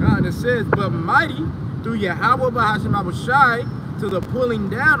 God, it says, but mighty through Yahweh Bahashim Abushai to the pulling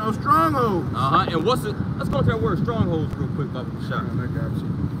down of strongholds. And what's it? Let's go to that word strongholds real quick, Abushai. I got you.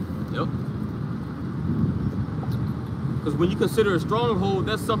 Yep. Because when you consider a stronghold,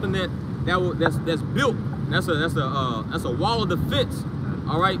 that's something that's built. That's a wall of defense.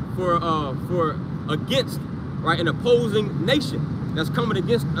 All right, for against an opposing nation that's coming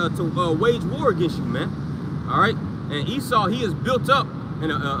against to wage war against you, man. All right. And Esau, he is built up in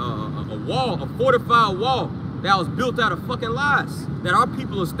a wall, a fortified wall that was built out of fucking lies that our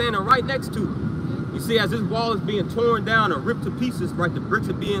people are standing right next to. You see, as this wall is being torn down or ripped to pieces, right, the bricks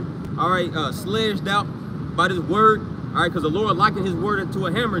are being, sledged out by this word, all right, because the Lord likened His word to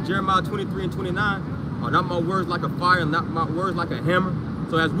a hammer, Jeremiah 23 and 29. Oh, not my words like a fire, not my words like a hammer.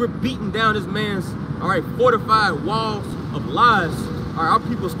 So as we're beating down this man's, fortified walls of lies, our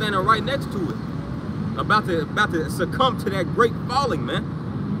people standing right next to it. About to succumb to that great falling, man.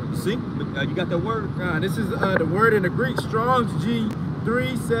 You see? You got that word? This is the word in the Greek, Strong's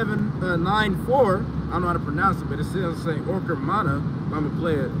G3794. I don't know how to pronounce it, but it says orkamana. I'm going to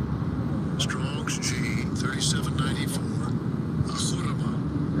play it. Strong's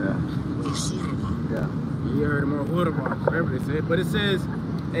G3794. Yeah. You heard him on Hurama, whatever they said. But it says,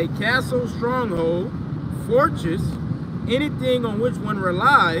 a castle, stronghold, fortress, anything on which one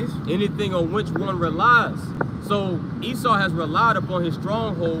relies. Anything on which one relies. So Esau has relied upon his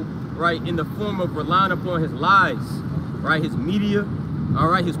stronghold, right, in the form of relying upon his lies, right, his media, all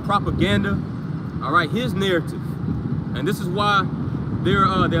right, his propaganda, all right, his narrative. And this is why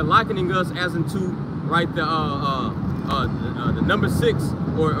they're likening us as into, right, the number 6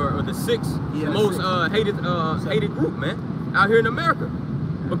 or the 6th most hated group, man, out here in America.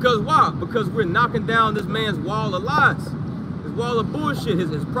 Because why? Because we're knocking down this man's wall of lies, his wall of bullshit,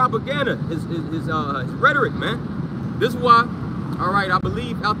 his propaganda, his rhetoric, man. This is why, all right, I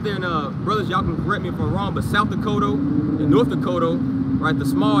believe out there in, brothers, y'all can correct me if I'm wrong, but South Dakota and North Dakota, right, the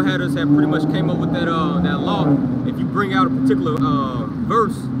small hatters have pretty much came up with that law. If you bring out a particular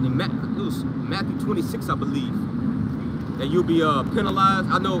verse in Matthew 26, I believe, that you'll be penalized.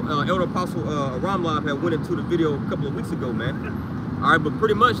 I know Elder Apostle Ramlab had went into the video a couple of weeks ago, man. All right, but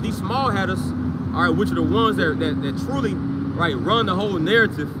pretty much these small hatters, all right, which are the ones that truly, right, run the whole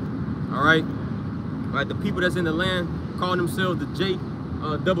narrative, all right, the people that's in the land calling themselves the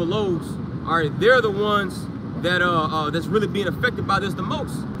double O's, all right, they're the ones that that's really being affected by this the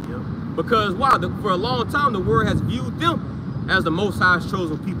most. Yep. Because why? For a long time, the word has viewed them as the Most High's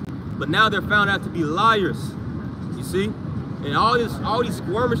chosen people, but now they're found out to be liars. You see, and all these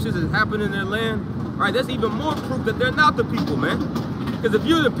skirmishes that happen in their land, all right, that's even more proof that they're not the people, man. Because if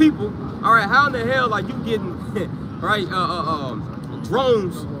you're the people, all right, how in the hell are you getting, right,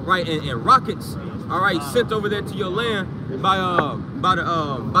 drones, right, and rockets, all right, sent over there to your land by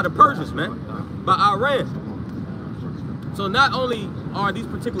the Persians, man, by Iran. So not only are these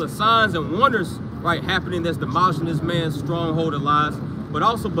particular signs and wonders, right, happening that's demolishing this man's stronghold of lies,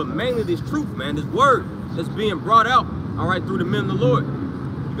 but mainly this truth, man, this word that's being brought out, all right, through the men of the Lord.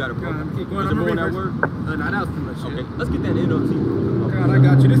 You got it, bro. Keep going. Is I'm there more in reading that word? No, that was too much shit. Okay, let's get that NLT. God, I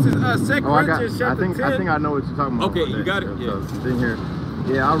got you. This is 2 Oh, I Corinthians chapter 10. think I know what you're talking about. Okay, you got it? So, Yeah. it's in here.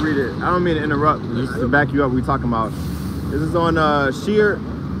 Yeah, I'll read it. I don't mean to interrupt. Just to back you up, we talking about. This is on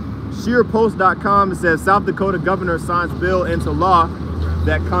sheerpost.com. It says South Dakota governor signs bill into law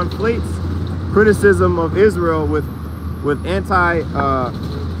that conflates criticism of Israel with anti-Shem,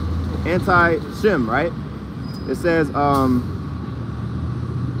 right? It says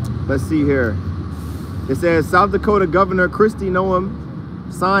let's see here. It says South Dakota Governor Kristi Noem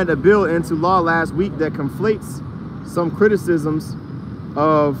signed a bill into law last week that conflates some criticisms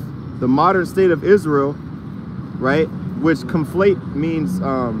of the modern state of Israel, right? Which conflate means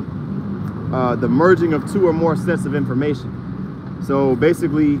the merging of two or more sets of information. So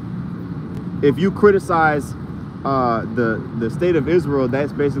basically, if you criticize the state of Israel,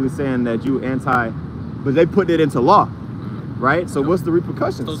 that's basically saying that you but they put it into law, right? So what's the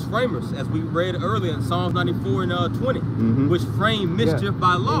repercussions? Those framers, as we read earlier in Psalms 94 and 20, which frame mischief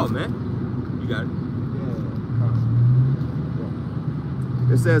by law, man. You got it.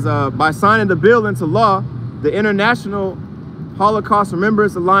 It says, by signing the bill into law, the International Holocaust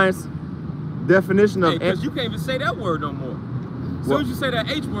Remembrance Alliance definition of... because you can't even say that word no more. As soon as you say that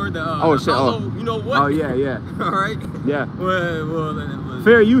H word, you know what? Oh, yeah. All right? Yeah. Well,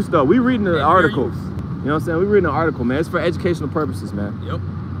 fair use, though. We reading the article. You know what I'm saying? We reading the article, man. It's for educational purposes, man. Yep.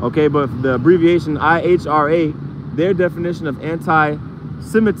 Okay, but the abbreviation IHRA, their definition of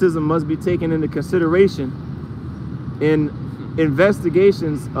anti-Semitism must be taken into consideration in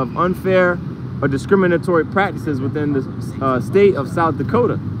investigations of unfair or discriminatory practices within the state of South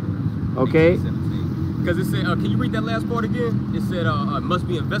Dakota. Okay? Because it said, can you read that last part again? It said, must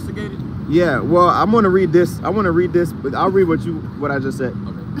be investigated. Yeah, well, I'm going to read this. I want to read this, but I'll read what I just said.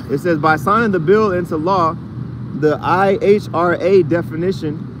 Okay. It says, by signing the bill into law, the IHRA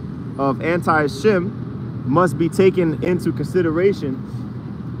definition of anti-Shem must be taken into consideration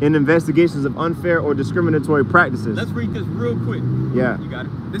in investigations of unfair or discriminatory practices. Let's read this real quick. Yeah. You got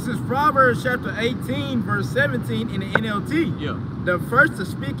it? This is Proverbs chapter 18, verse 17 in the NLT. Yeah. The first to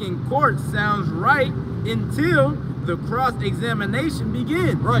speak in court sounds right until the cross-examination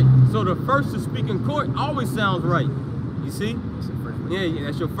begins. Right. So the first to speak in court always sounds right. You see? Yeah,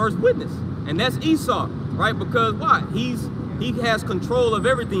 that's your first witness. And that's Esau, right? Because why? He has control of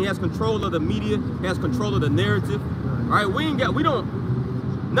everything. He has control of the media. He has control of the narrative. Right?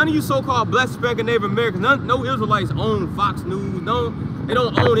 None of you so-called black, Hispanic, Native Americans, no Israelites own Fox News. They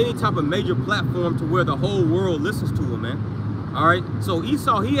don't own any type of major platform to where the whole world listens to them, man. All right? So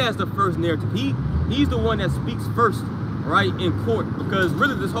Esau, he has the first narrative. He's the one that speaks first, right, in court. Because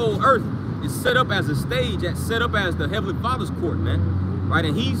really this whole earth is set up as a stage, set up as the Heavenly Father's court, man. Right?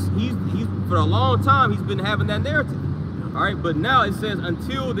 And he's for a long time, he's been having that narrative. All right? But now it says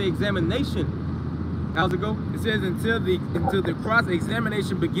until the examination. How's it go? It says until the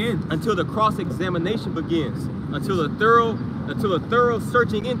cross-examination begins. Until the cross-examination begins. Until a thorough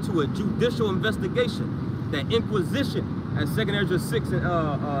searching into a judicial investigation. That inquisition, as 2 Ezra 6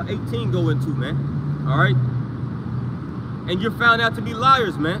 and 18 go into, man. All right? And you're found out to be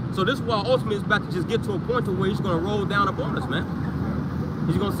liars, man. So this is why ultimately it's about to just get to a point to where he's going to roll down upon us, man.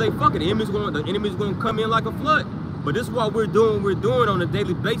 He's going to say, fuck it, the enemy's going to come in like a flood. But this is what we're doing on a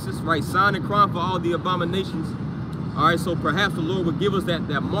daily basis, right? Sign and crying for all the abominations. All right, so perhaps the Lord will give us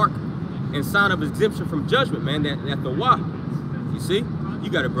that mark and sign of exemption from judgment, man, that the why. You see?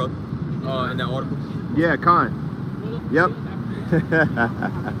 You got it, brother, in that article. Yeah, Khan. Yep.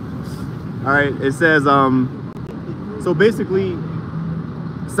 All right, it says, so basically,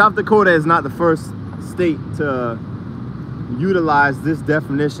 South Dakota is not the first state to utilize this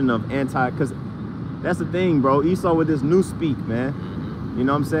definition of because that's the thing, bro. Esau with this new speak, man. You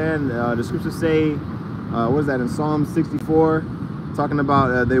know what I'm saying? The scriptures say, what is that in Psalm 64? Talking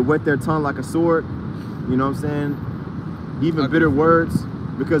about they whet their tongue like a sword. You know what I'm saying? Even bitter words.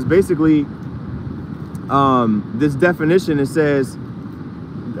 Because basically, this definition, it says,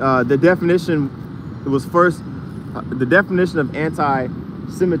 the definition was first, the definition of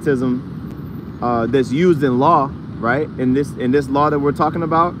anti-Semitism that's used in law, right? In this law that we're talking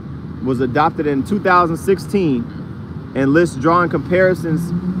about, was adopted in 2016 and lists drawing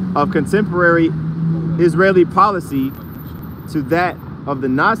comparisons of contemporary Israeli policy to that of the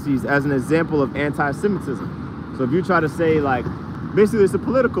Nazis as an example of anti-Semitism. So if you try to say, like, basically it's a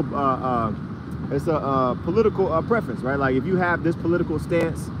political political preference, right? Like if you have this political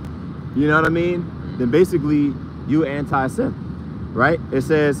stance, you know what I mean, then basically you anti-Sem, right? It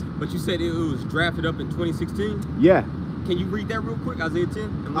says. But you said it was drafted up in 2016. Yeah. Can you read that real quick? Isaiah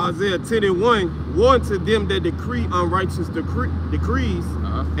 10. Isaiah 10:1. Warn to them that decree unrighteous decrees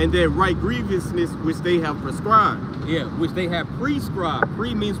and that right grievousness which they have prescribed. Yeah, which they have prescribed.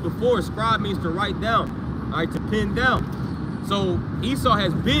 Pre means before, scribe means to write down, all right, to pin down. So Esau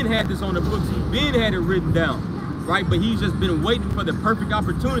has had this on the books, he's had it written down, right? But he's just been waiting for the perfect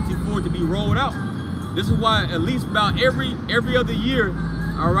opportunity for it to be rolled out. This is why at least about every other year,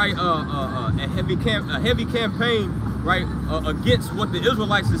 all right, a heavy campaign, right, against what the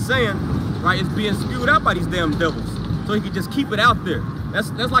Israelites is saying, right, is being spewed out by these damn devils. So he can just keep it out there.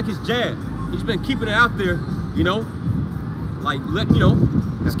 That's like his jab. He's been keeping it out there, you know, like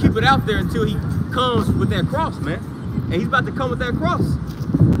just keep it out there until he comes with that cross, man. And he's about to come with that cross.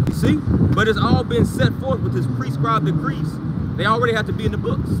 You see? But it's all been set forth with his prescribed decrees. They already have to be in the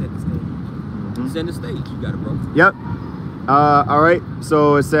books. Set the stage. Set the stage. You got it, bro. Yep. All right.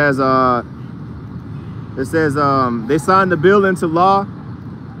 So it says they signed the bill into law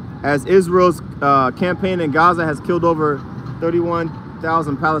as Israel's campaign in Gaza has killed over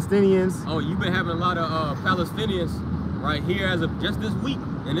 31,000 Palestinians. Oh, you've been having a lot of Palestinians right here as of just this week,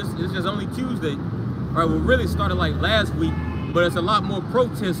 and it's just only Tuesday. All right, we really started like last week, but it's a lot more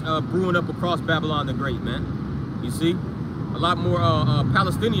protests brewing up across Babylon the Great, man. You see, a lot more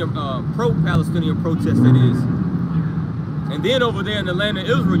Palestinian, pro-Palestinian protests, that is. And then over there in the land of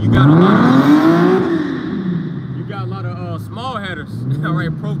Israel, you got a lot of small hatters, all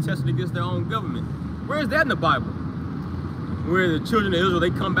right, protesting against their own government. Where is that in the Bible? Where the children of Israel,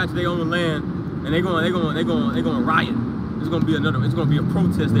 they come back to their own land and they're gonna riot. It's gonna be a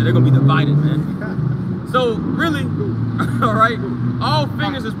protest there. They're gonna be divided, man. So really, all right, all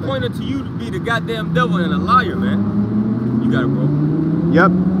fingers is pointing to you to be the goddamn devil and a liar, man. You got it, bro.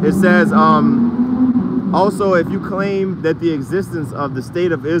 Yep. It says also, if you claim that the existence of the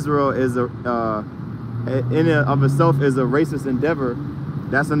state of Israel is in and of itself is a racist endeavor,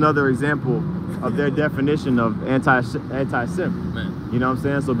 that's another example of their definition of anti-Sem. Man. You know what I'm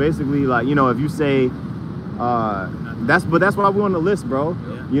saying? So basically, like, you know, if you say that's why we on the list, bro. Yeah.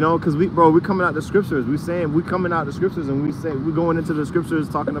 You know, because we coming out the scriptures. We coming out the scriptures, and we're going into the scriptures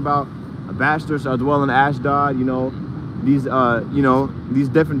talking about a bastard shall dwell in Ashdod. You know, these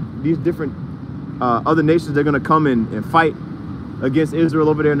different other nations, they're gonna come and fight against Israel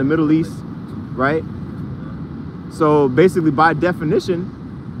over there in the Middle East, right? So basically, by definition,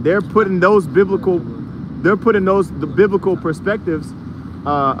 they're putting the biblical perspectives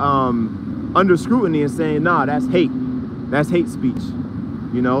under scrutiny and saying, nah, that's hate speech,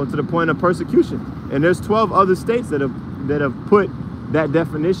 you know, to the point of persecution. And there's 12 other states that have put that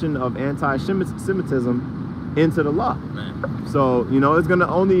definition of anti-Semitism into the law. Man. So, you know, it's gonna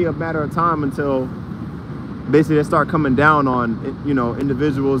only a matter of time until basically they start coming down on, you know,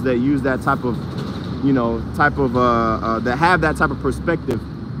 individuals that use that type of, you know, that have that type of perspective,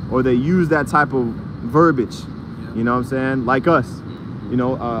 or they use that type of verbiage. You know what I'm saying? Like us, you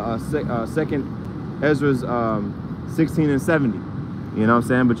know, second Ezra's 16 and 70. You know what I'm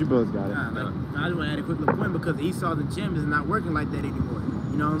saying? But you both got it. I just want to add a quick little point, because Esau the Champ is not working like that anymore.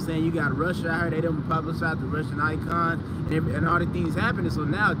 You know what I'm saying? You got Russia, I heard they done publicized the Russian icon and all the things happening. So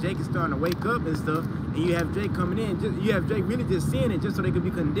now Jake is starting to wake up and stuff, and you have Jake coming in. You have Jake really just seeing it just so they could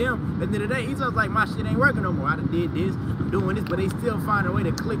be condemned. At the end of the day, Esau's like, my shit ain't working no more. I done did this, I'm doing this, but they still find a way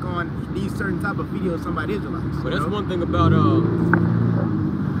to click on these certain type of videos somebody Israelites. But that's one thing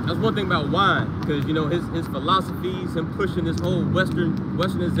about wine, because you know his philosophies, him pushing this whole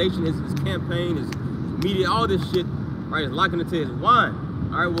westernization, his campaign, his media, all this shit, right, is likening it to his wine.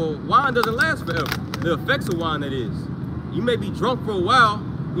 All right, well, wine doesn't last forever. The effects of wine, that is. You may be drunk for a while,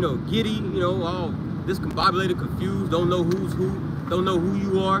 you know, giddy, you know, all discombobulated, confused, don't know who's who, don't know who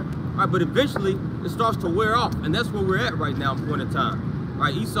you are. All right, but eventually it starts to wear off, and that's where we're at right now, point in time. All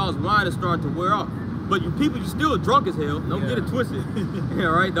right, Esau's wine is starting to wear off. But you people, you still drunk as hell. Don't get it twisted.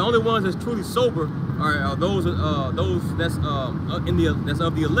 All right, the only ones that's truly sober are those that's of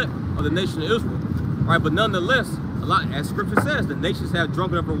the elect of the nation of Israel. All right, but nonetheless, a lot, as Scripture says, the nations have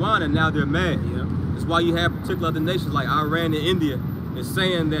drunken up for wine and now they're mad. Yeah. That's why you have particular other nations like Iran and India is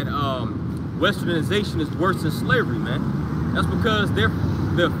saying that westernization is worse than slavery, man. That's because the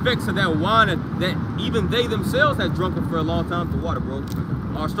effects of that wine that even they themselves had drunken for a long time, the water, bro,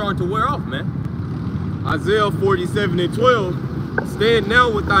 are starting to wear off, man. Isaiah 47:12, stand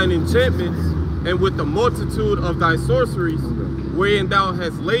now with thine enchantments and with the multitude of thy sorceries, wherein thou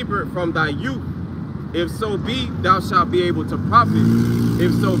hast labored from thy youth, If so be, thou shalt be able to profit.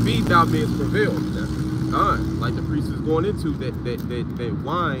 If so be, thou mayest prevail. Like the priest is going into that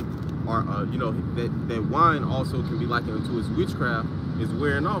wine, or you know, that wine also can be likened to his witchcraft is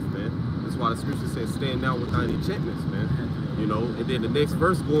wearing off, man. That's why the scripture says, "Stand down with thine enchantments," man. You know, and then the next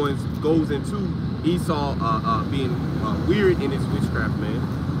verse goes into Esau being weird in his witchcraft, man.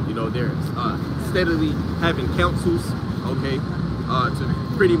 You know, they're steadily having councils, okay, to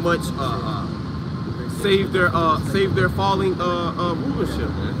pretty much save their falling rulership,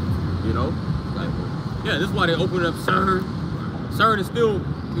 man. You know, like, yeah, this is why they opened up CERN. CERN is still,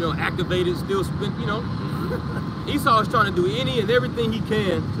 you know, activated, still spent, you know. Esau is trying to do any and everything he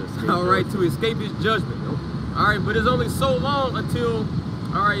can, all right, to escape his judgment. All right, but it's only so long until,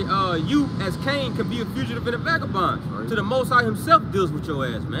 all right, you as Cain can be a fugitive and a vagabond. To the Most High himself deals with your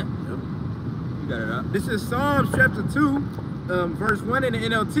ass, man. You got it out. This is Psalms chapter 2, verse 1 in the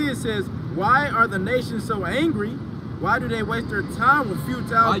NLT. It says, "Why are the nations so angry? Why do they waste their time with futile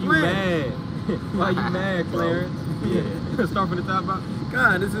plans?" Why you mad? Why you mad, Clarence? Yeah. Start from the top out.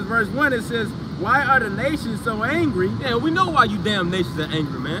 God, this is verse 1. It says, "Why are the nations so angry?" Yeah, we know why you damn nations are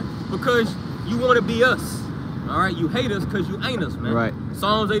angry, man. Because you want to be us. All right, you hate us because you ain't us, man. Right.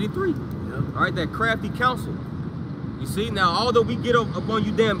 Psalms 83. All right, that crafty counsel. You see, now, although we get up on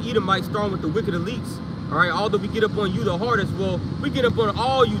you damn Edomites, starting with the wicked elites, all right, although we get up on you the hardest, well, we get up on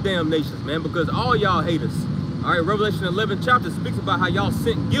all you damn nations, man, because all y'all hate us. All right, Revelation 11 chapter speaks about how y'all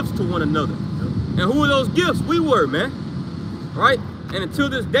sent gifts to one another. And who were those gifts? We were, man. All right, and until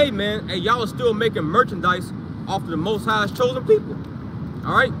this day, man, hey, y'all are still making merchandise off of the Most High's chosen people.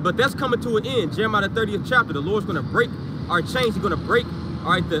 All right, but that's coming to an end. Jeremiah the 30th chapter, the Lord's going to break our chains. He's going to break,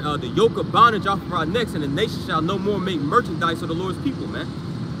 all right, the yoke of bondage off of our necks, and the nation shall no more make merchandise of the Lord's people, man.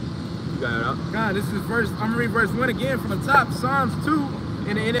 You got it out. God, this is verse, I'm going to read verse 1 again from the top. Psalms 2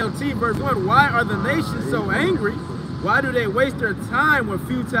 in the NLT, verse 1. "Why are the nations so angry? Why do they waste their time with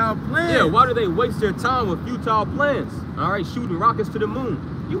futile plans?" Yeah, why do they waste their time with futile plans? All right, shooting rockets to the moon.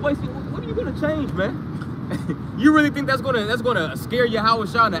 You wasting, what are you going to change, man? You really think that's gonna scare Yahweh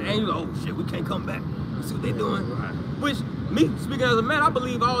Shah and the angel? Oh shit, we can't come back. You see what they doing? Which, me speaking as a man, I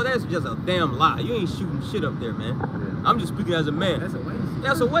believe all that's just a damn lie. You ain't shooting shit up there, man. I'm just speaking as a man. That's a waste.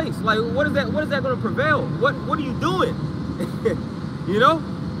 That's a waste. Like, what is that gonna prevail? What are you doing? You know?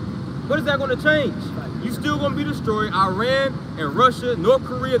 What is that gonna change? You still gonna be destroyed. Iran and Russia, North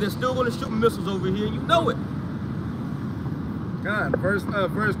Korea, they're still gonna shoot missiles over here. You know it. God, verse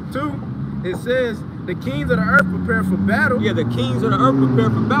 2, it says, "The kings of the earth prepare for battle." Yeah, the kings of the earth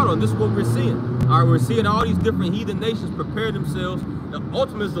prepare for battle, and this is what we're seeing. All right, we're seeing all these different heathen nations prepare themselves. The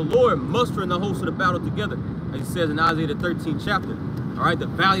ultimate is the Lord mustering the host of the battle together, as he says in Isaiah the 13th chapter. All right, the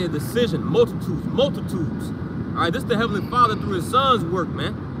valley of decision, multitudes. All right, this is the Heavenly Father through his Son's work,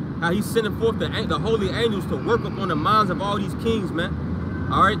 man. How he's sending forth the holy angels to work upon the minds of all these kings, man.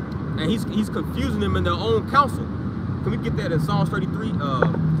 All right, and he's confusing them in their own counsel. Can we get that in Psalms 33?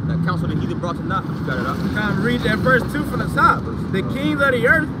 That counsel that he brought to naught. You got it up. Come read that verse 2 from the top. "The kings of the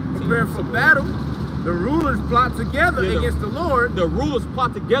earth prepare for battle. The rulers plot together against the Lord." The rulers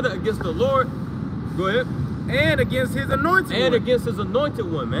plot together against the Lord. Go ahead. "And against his anointed And one." against his anointed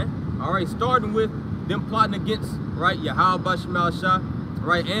one, man. All right, starting with them plotting against, right, Yahweh Bashemal Shah,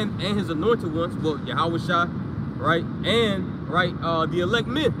 right, and his anointed ones, well, Yahweh Shah, right, and, right, the elect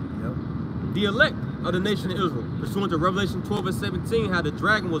men. The elect of the nation of Israel, pursuant to Revelation 12 and 17, how the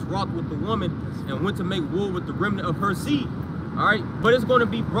dragon was wroth with the woman and went to make war with the remnant of her seed. All right, but it's going to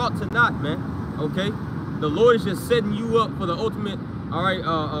be brought to naught, man. Okay, the Lord is just setting you up for the ultimate. All right,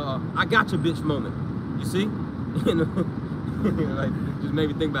 I got your bitch moment. You see, like, just made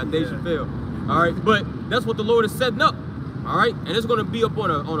me think about Dave Chappelle. All right, but that's what the Lord is setting up. All right, and it's going to be up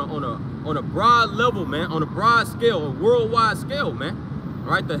on a broad level, man, on a broad scale, a worldwide scale, man.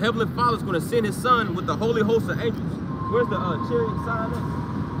 All right, the Heavenly Father is going to send his Son with the holy host of angels. Where's the chariot sign at?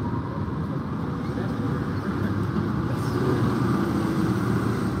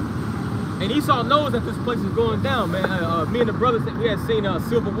 And Esau knows that this place is going down, man. Me and the brothers, we had seen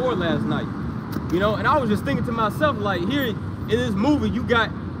Civil War last night, you know, and I was just thinking to myself, like, here in this movie, you got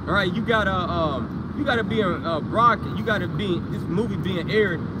to be a broadcast, you got to be this movie being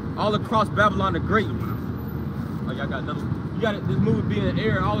aired all across Babylon the Great. Oh, y'all got another one. You got this movie being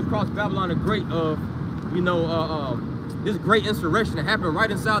aired all across Babylon the Great of, you know, this great insurrection that happened right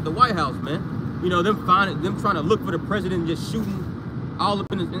inside the White House, man. You know, them trying to look for the president, just shooting all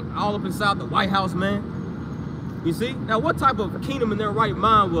up inside the White House, man. You see? Now, what type of kingdom in their right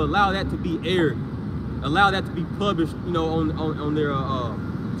mind will allow that to be aired, allow that to be published, you know, on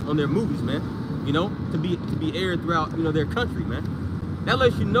their movies, man? You know, to be aired throughout, you know, their country, man. That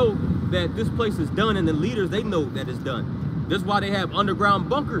lets you know that this place is done, and the leaders, they know that it's done. That's why they have underground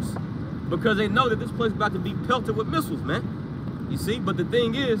bunkers, because they know that this place is about to be pelted with missiles, man. You see, but the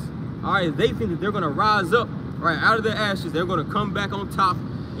thing is, all right, they think that they're gonna rise up, right, out of the ashes. They're gonna come back on top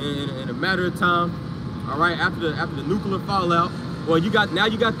in a matter of time, all right, after the nuclear fallout. Well, you got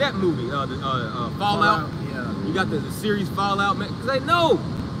that movie, Fallout. Yeah. You got the series Fallout, man, because they know.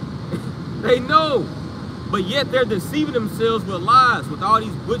 They know. But yet they're deceiving themselves with lies, with all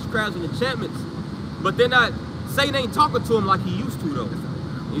these witchcrafts and enchantments. But they're not, Satan ain't talking to them like he used to, though.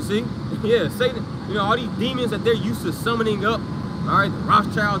 You see? Yeah, Satan, you know, all these demons that they're used to summoning up, all right, the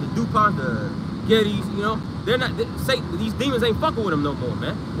Rothschilds, the DuPont, the Gettys, you know, they're not, Satan, these demons ain't fucking with them no more,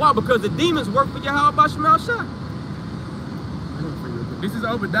 man. Why? Because the demons work for Yahweh Bashmal Shah. This is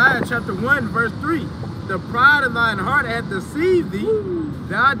Obadiah chapter 1, verse 3. The pride of thine heart hath deceived thee,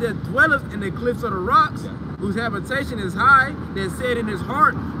 thou that dwellest in the cliffs of the rocks, whose habitation is high, that said in his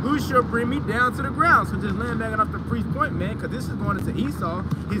heart, who shall bring me down to the ground? So just laying back off the priest's point, man, because this is going into Esau.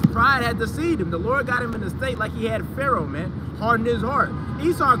 His pride had deceived him. The Lord got him in a state like he had Pharaoh, man, hardened his heart.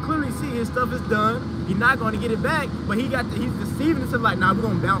 Esau clearly see his stuff is done. He's not going to get it back, but he's deceiving himself like, nah, we're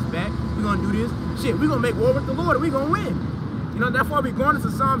going to bounce back. We're going to do this. Shit, we're going to make war with the Lord and we're going to win. You know, that's why we're going into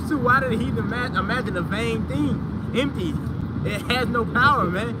Psalms 2. Why did he imagine a vain thing? Empty. It has no power,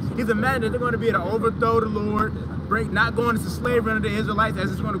 man. He's imagining that they're going to be able to overthrow the Lord, not going into slavery under the Israelites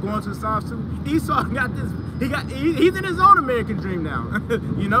as it's going to go into Psalms 2. Esau got this. He's in his own American dream now.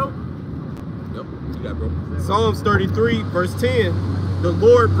 You know? Yep, you got, bro. Psalms 33, verse 10. The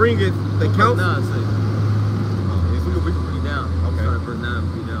Lord bringeth the counsel. We can read down. Okay. Start at verse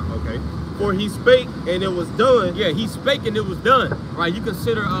 9, read down. Okay. For he spake and it was done. Yeah, he spake and it was done. Right? You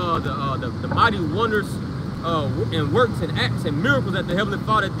consider the mighty wonders and works and acts and miracles that the Heavenly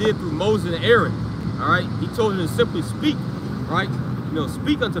Father did through Moses and Aaron. All right, he told him to simply speak, right? You know,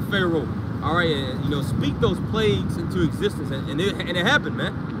 speak unto Pharaoh. All right, and you know, speak those plagues into existence, and it happened,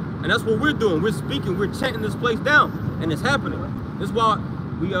 man. And that's what we're doing. We're speaking. We're chanting this place down, and it's happening. That's why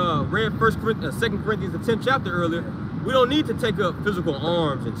we read 2 Corinthians, the 10th chapter earlier. We don't need to take up physical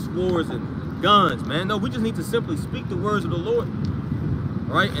arms and swords and guns, man. No, we just need to simply speak the words of the Lord.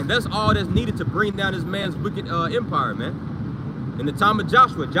 Right? And that's all that's needed to bring down this man's wicked empire, man. In the time of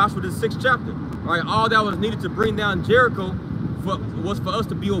Joshua the 6th chapter, right? All that was needed to bring down Jericho was for us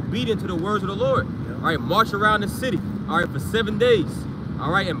to be obedient to the words of the Lord. All right, march around the city, all right, for 7 days,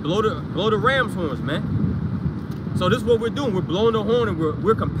 all right, and blow the ram's horns, man. So this is what we're doing. We're blowing the horn and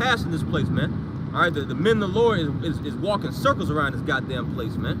we're compassing this place, man. All right, the men of the Lord is walking circles around this goddamn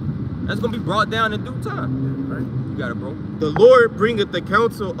place, man. That's gonna be brought down in due time. Right? You got it, bro. The Lord bringeth the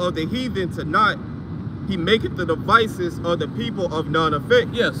counsel of the heathen to naught. He maketh the devices of the people of none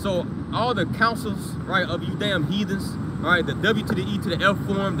effect. Yeah, so all the counsels, right, of you damn heathens, all right, the W to the E to the F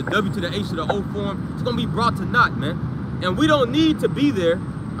form, the W to the H to the O form, it's gonna be brought to naught, man. And we don't need to be there,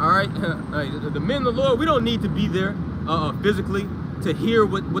 all right? The men of the Lord, we don't need to be there physically to hear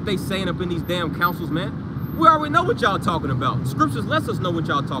what they saying up in these damn councils, man. We already know what y'all talking about. Scriptures lets us know what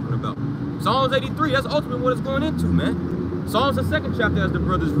y'all talking about. Psalms 83, that's ultimately what it's going into, man. Psalms the 2nd chapter as the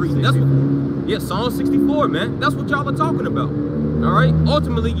brothers reading. That's what, yeah, Psalm 64, man. That's what y'all are talking about. All right?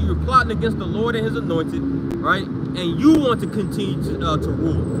 Ultimately, you're plotting against the Lord and his anointed, right? And you want to continue to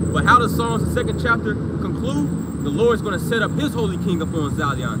rule. But how does Psalms the 2nd chapter conclude? The Lord's going to set up his holy king up on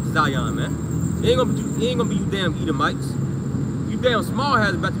Zion, man. It ain't gonna be you damn Edomites. You damn small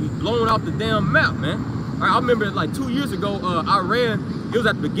hats about to be blown off the damn map, man. I remember like 2 years ago, Iran, it was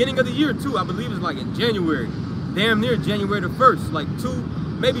at the beginning of the year too. I believe it was like in January, damn near January the 1st, like 2,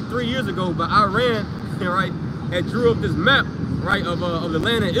 maybe 3 years ago. But Iran, right, had drew up this map, right, of the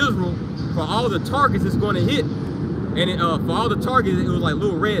land of Israel for all the targets it's going to hit. And for all the targets, it was like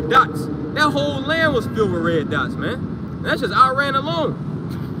little red dots. That whole land was filled with red dots, man. And that's just Iran alone.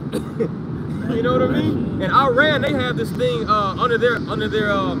 You know what I mean? And Iran, they have this thing under their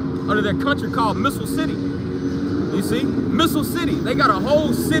country called Missile City. You see, Missile City. They got a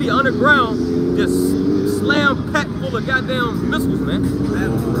whole city underground, just slam packed full of goddamn missiles, man.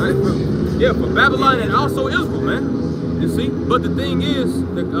 Right? Yeah, for Babylon and also Israel, man. You see, but the thing is,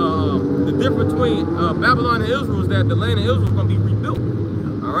 the difference between Babylon and Israel is that the land of Israel is going to be rebuilt.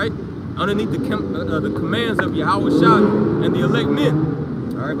 All right, underneath the commands of Yahweh Shah and the elect men.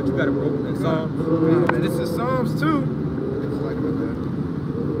 All right, but you got it, bro. And Psalms. This is Psalms 2.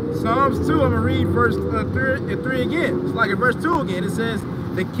 Psalms 2, I'm going to read verse 3 again. It's like in verse 2 again. It says,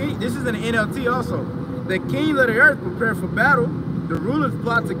 the king, this is in the NLT also. The kings of the earth prepare for battle. The rulers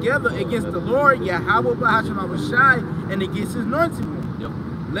plot together against the Lord, Yahweh Bahasham Shai, and against his anointed one. Yep.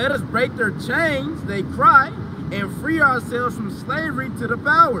 Let us break their chains, they cry, and free ourselves from slavery to the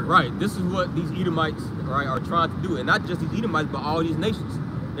power. Right. This is what these Edomites, right, are trying to do, and not just these Edomites, but all these nations.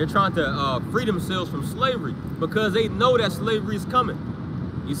 They're trying to free themselves from slavery because they know that slavery is coming.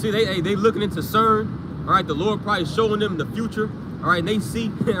 You see, they looking into CERN. All right, the Lord probably showing them the future. All right, and they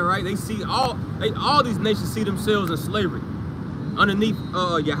see, all right, they see all these nations see themselves in slavery underneath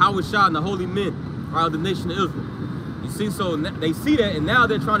Yahweh Shah and the holy men, right, of the nation of Israel. You see, so they see that, and now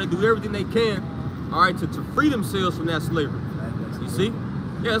they're trying to do everything they can, all right, to free themselves from that slavery. You see,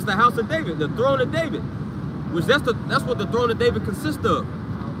 yeah, it's the house of David, the throne of David, which that's what the throne of David consists of,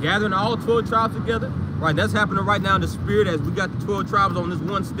 gathering all 12 tribes together. Right, that's happening right now in the spirit as we got the 12 tribes on this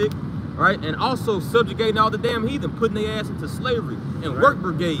one stick. Right, and also subjugating all the damn heathen, putting their ass into slavery and work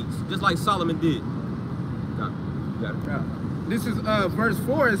brigades, just like Solomon did. You got it. This is verse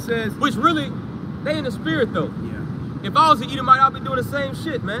 4. It says, which really, they in the spirit though. Yeah. If I was an Edomite, I'd be doing the same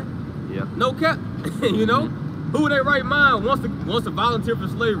shit, man. Yeah. No cap. You know, who in their right mind wants to volunteer for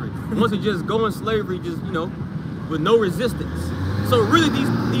slavery, wants to just go in slavery, just with no resistance. So really, these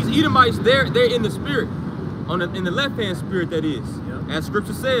Edomites, they're in the spirit, in the left hand spirit, that is, as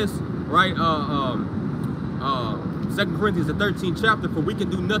Scripture says. Right, 2 Corinthians, the 13th chapter, for we can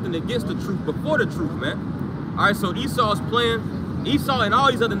do nothing against the truth before the truth, man. All right, so Esau and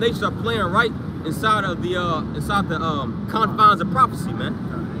all these other nations are playing right inside the confines of prophecy, man.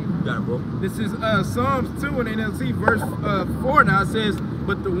 You got it, bro. This is Psalms 2 in NLT, verse 4 now. It says,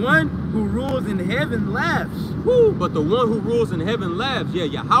 but the one who rules in heaven laughs. Woo, but the one who rules in heaven laughs, yeah,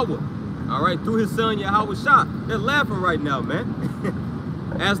 Yahweh. All right, through his son Yahweh Shah. They're laughing right now, man.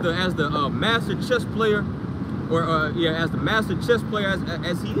 As the master chess player, as the master chess player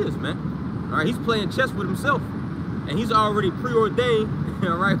as he is, man. All right, he's playing chess with himself, and he's already preordained.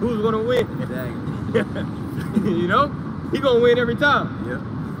 All right, who's gonna win? You know, he gonna win every time. Yeah.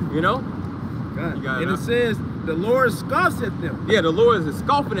 You know. God. And it says the Lord scoffs at them. Yeah, the Lord is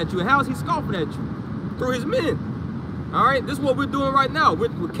scoffing at you. How is he scoffing at you? Through his men. All right, this is what we're doing right now. We're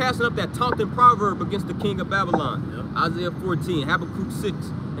casting up that taunting proverb against the king of Babylon. Yep. Isaiah 14, Habakkuk 6.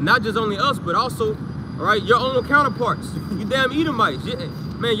 And not just only us, but also, all right, your own counterparts. You damn Edomites.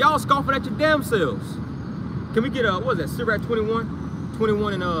 Man, y'all scoffing at your damn selves. Can we get, what is that, Sirach 21?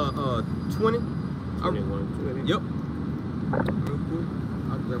 21 and 20? 21, 20. Yep. Real quick.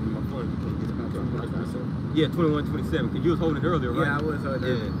 I'll grab my phone. Yeah, 21, 27. Because you was holding it earlier, right? Yeah, I was holding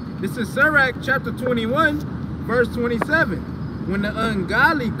it. This is Sirach chapter 21, verse 27. When the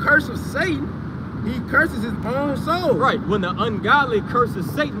ungodly curse of Satan, he curses his own soul. Right, when the ungodly curses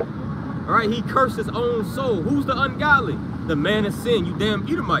Satan, all right, he curses his own soul. Who's the ungodly? The man of sin, you damn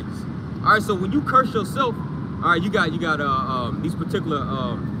Edomites. All right, so when you curse yourself, all right, you got these particular,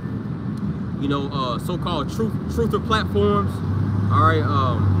 so-called truther platforms. All right,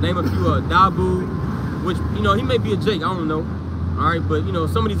 name a few, Dabu, which, he may be a Jake, I don't know. All right, but,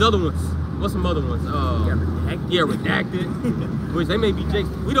 some of these other ones, what's some other ones? Redacted, which they may be Jakes,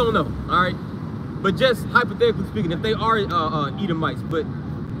 we don't know, all right? But just hypothetically speaking, if they are Edomites, but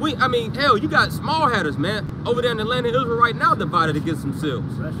hell, you got small hatters, man, over there in the land of Israel right now, divided against themselves.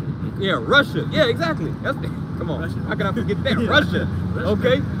 Russia. Yeah, Russia. Yeah, exactly. Come on. Russia. How can I forget that? Russia.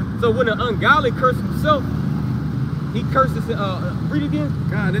 Okay. So when the ungodly curses himself, he curses. Read again.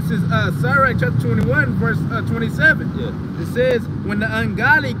 God, this is Sirach chapter 21, verse 27. Yeah. It says, when the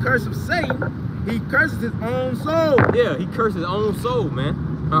ungodly curse of Satan, he curses his own soul. Yeah, he curses his own soul,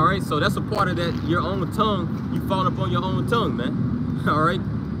 man. All right, so that's a part of that, your own tongue, you fall upon your own tongue, man. All right,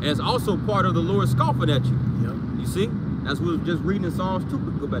 and it's also part of the Lord scoffing at you. Yep. You see, that's what we were just reading in Psalms 2. We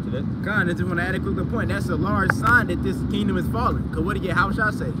can go back to that. God, I just want to add a quick point. That's a large sign that this kingdom is falling. Because what did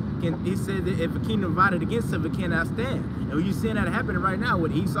Yahushua say? He said that if a kingdom divided against him, it cannot stand. And you're seeing that happening right now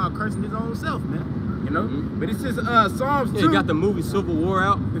with Esau cursing his own self, man. You know? But it's just Psalms 2. You got the movie Civil War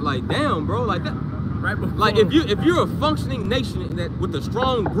out. Like, damn, bro, like that. Right before. Like if you're a functioning nation that with a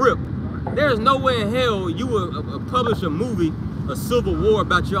strong grip, there's no way in hell you would publish a movie, a civil war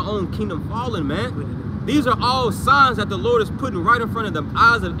about your own kingdom falling, man. These are all signs that the Lord is putting right in front of the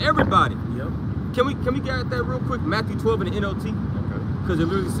eyes of everybody. Yep. Can we get at that real quick? Matthew 12 in the NLT, because it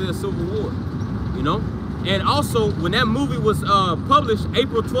literally says civil war. And also when that movie was published,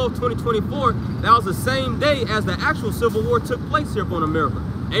 April 12, 2024, that was the same day as the actual Civil War took place here upon America.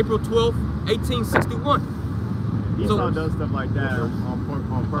 April 12th, 1861. Esau does stuff like that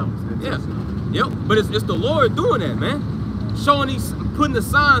on purpose. Yeah. Yep. But it's the Lord doing that, man. Showing putting the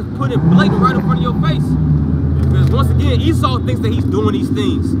signs, putting it blatant right in front of your face. Because once again, Esau thinks that he's doing these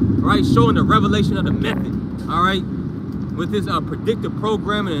things, right? Showing the revelation of the method, all right? With his predictive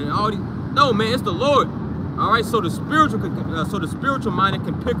programming and all these. No, man, it's the Lord. All right, so the spiritual minded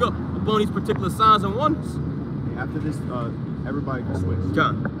can pick up upon these particular signs and wonders. After this, everybody can switch.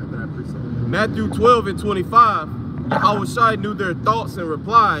 John. After that precept. Matthew 12 and 25, Yahushua knew their thoughts and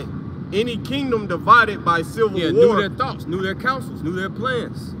replied, any kingdom divided by civil Yeah, war. knew their thoughts, knew their counsels, knew their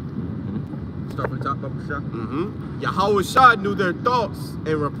plans. Start from the top, Baba Shah. Yahushua knew their thoughts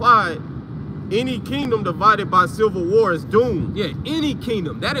and replied, any kingdom divided by civil war is doomed. Yeah, any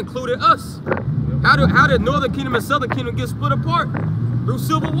kingdom. That included us. How did Northern Kingdom and Southern Kingdom get split apart? Through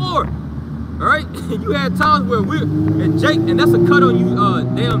civil war. All right? You had times where and that's a cut on you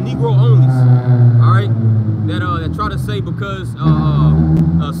damn Negro onlys. All right? That try to say because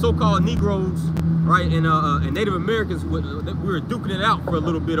so-called Negroes, right, and Native Americans, we were duking it out for a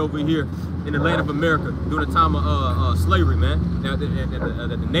little bit over here in the land of America during the time of slavery, man. That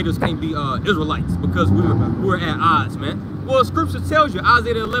the natives can't be Israelites because we were at odds, man. Well, Scripture tells you,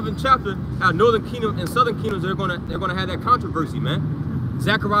 Isaiah 11th chapter, how Northern Kingdom and Southern Kingdoms they're gonna have that controversy, man.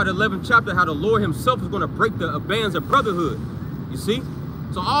 Zechariah 11th chapter, how the Lord Himself is gonna break the bands of brotherhood. You see?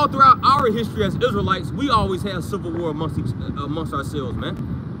 So all throughout our history as Israelites, we always had civil war amongst ourselves, man.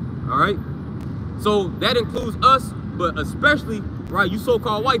 All right. So that includes us, but especially, right, you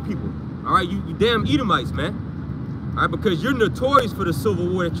so-called white people. All right, you damn Edomites, man. All right, because you're notorious for the civil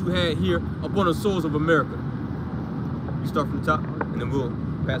war that you had here upon the soils of America. You start from the top, and then we'll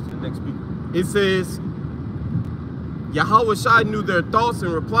pass to the next speaker. It says, Yahushua knew their thoughts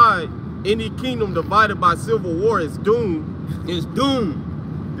and replied, any kingdom divided by civil war is doomed. It's doomed.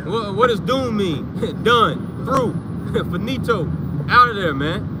 What does doom mean? Done, through, finito, out of there,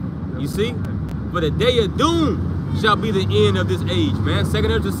 man. You see? But the day of doom shall be the end of this age, man. 2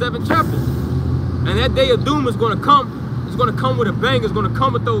 Ezra 7th chapter. And that day of doom is going to come. It's going to come with a bang. It's going to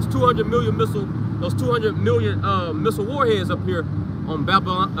come with those 200 million missile warheads up here on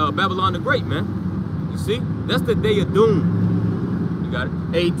Babylon the Great, man. You see? That's the day of doom. You got it?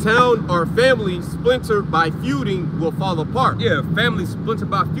 A town or family splintered by feuding will fall apart. Yeah, family splintered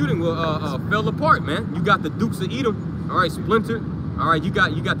by feuding will fell apart, man. You got the Dukes of Edom, all right, splintered. All right, you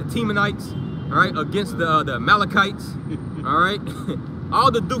got the Temanites, all right, against the Amalekites, all right.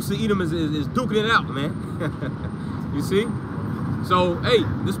 All the Dukes of Edom is duking it out, man. You see? So, hey,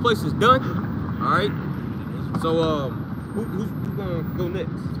 this place is done, all right. So, who's gonna go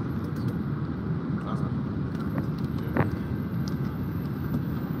next?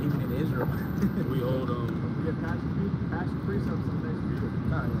 We hold Pass the precepts on the next video.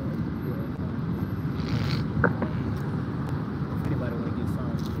 Anybody want to get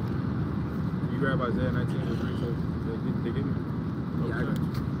signed? you grab Isaiah 19 and read so they give me? Yeah, I got you.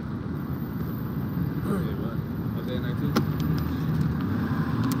 Isaiah 19?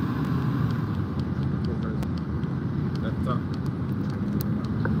 At the top.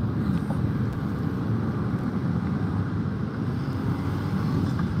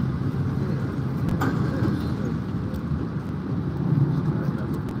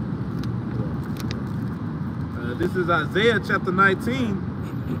 This is Isaiah chapter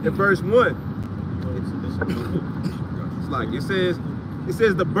 19 and verse 1. It's like it says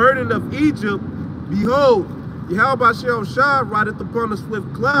the burden of Egypt, behold, Yahushua rideth upon a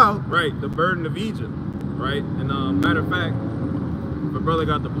swift cloud. Right, the burden of Egypt. Right, and matter of fact, if a brother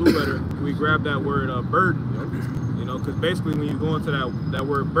got the blue letter, we grab that word burden. You know, because basically when you go into that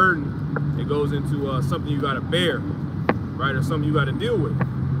word burden, it goes into something you got to bear, right, or something you got to deal with.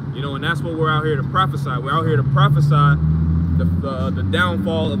 You know, and that's what we're out here to prophesy. We're out here to prophesy the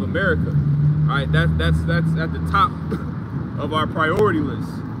downfall of America. All right, that's at the top of our priority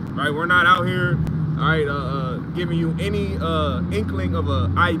list. Right, we're not out here, all right, giving you any inkling of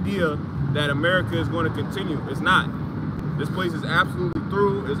an idea that America is going to continue. It's not. This place is absolutely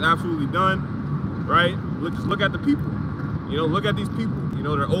through. It's absolutely done. Right? Just look at the people. You know, look at these people. You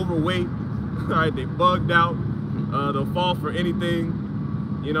know, they're overweight. All right, they bugged out. They'll fall for anything.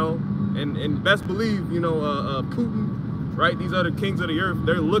 You know, and best believe, you know, Putin, right? These other kings of the earth,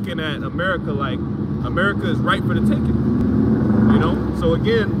 they're looking at America like America is ripe for the taking. You know, so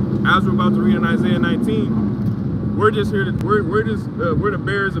again, as we're about to read in Isaiah 19, we're just here to we're the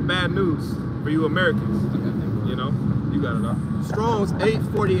bearers of bad news for you Americans. You know, you got it all. Strong's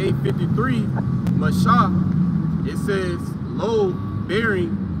 84853, Mashah, it says, lo,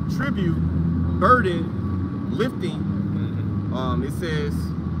 bearing, tribute, burden, lifting. It says,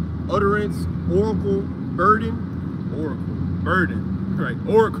 utterance, oracle, burden, right?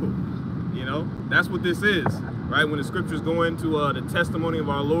 Oracle. You know, that's what this is, right? When the scriptures go into the testimony of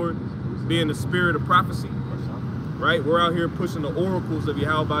our Lord being the spirit of prophecy, right? We're out here pushing the oracles of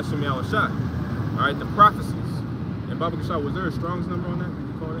Yahweh Shem Yahushua, all right? The prophecies. And Baba Kashah, was there a Strong's number on that? Did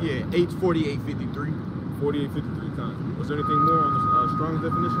you call that? Yeah, 84853. 4853 times. Was there anything more on the Strong's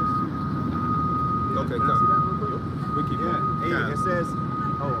definitions? Okay, come. we keep going. Hey, it says,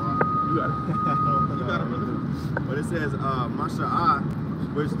 You got it. You got it, brother. but it says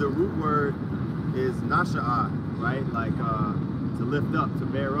masha'ah, which the root word is nasha'ah, right? Like to lift up, to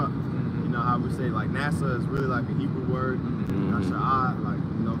bear up. You know how we say like NASA is really like a Hebrew word. Nasha'ah, like,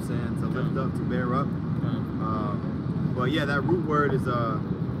 you know what I'm saying, to lift up, to bear up. But yeah, that root word is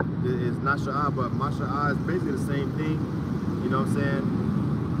nasha'ah, but masha'ah is basically the same thing. You know what I'm saying?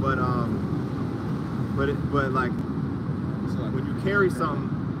 But like when you carry something,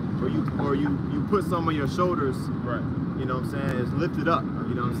 or you put something on your shoulders, Right. you know what I'm saying, it's lifted up.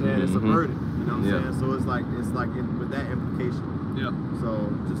 You know what I'm saying? It's a burden. You know what I'm saying? So it's like with that implication. Yeah.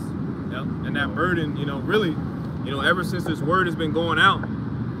 So just And that burden, you know, really, you know, ever since this word has been going out,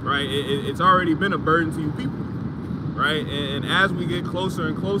 right, it's already been a burden to you people, right? And as we get closer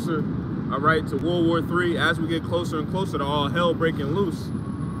and closer, all right, to World War III, as we get closer and closer to all hell breaking loose,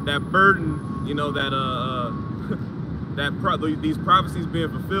 that burden, you know, that these prophecies being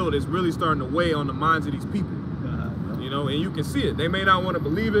fulfilled is really starting to weigh on the minds of these people, you know, and you can see it. They may not want to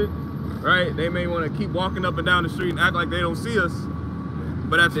believe it, right? They may want to keep walking up and down the street and act like they don't see us.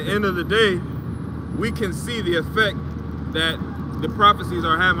 But at the end of the day, we can see the effect that the prophecies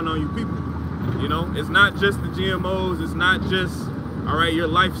are having on you people. You know, it's not just the GMOs. It's not just, all right, your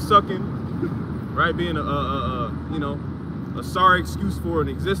life sucking, right? Being you know, a sorry excuse for an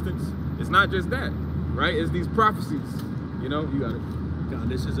existence. It's not just that, right? It's these prophecies. You know, you got it. God,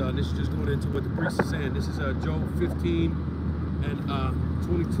 this is just going into what the priest is saying. This is Job 15 and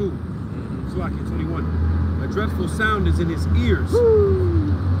 22. Slacky 21. A dreadful sound is in his ears.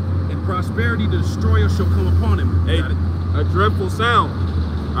 And prosperity, the destroyer, shall come upon him. Hey, a dreadful sound.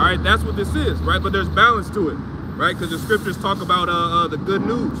 All right, that's what this is, right? But there's balance to it, right? Because the scriptures talk about the good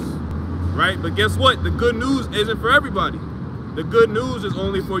news, right? But guess what? The good news isn't for everybody. The good news is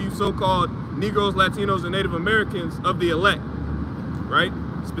only for you so-called Negroes, Latinos, and Native Americans of the elect, right?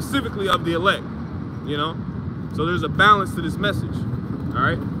 Specifically of the elect, you know? So there's a balance to this message, all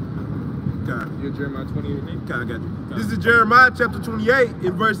right? God. You're Jeremiah 28. God, I got you. This is Jeremiah chapter 28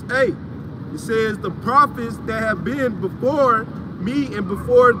 in verse 8. It says, the prophets that have been before me and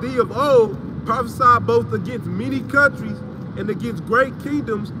before thee of old prophesy both against many countries and against great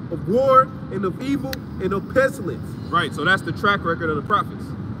kingdoms of war and of evil and of pestilence. Right, so that's the track record of the prophets,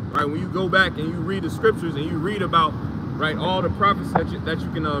 right? When you go back and you read the scriptures and you read about, right, all the prophets that you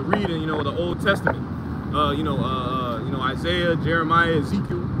can read in, you know, the Old Testament, you know, Isaiah, Jeremiah,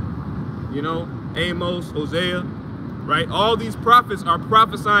 Ezekiel, you know, Amos, Hosea, right? All these prophets are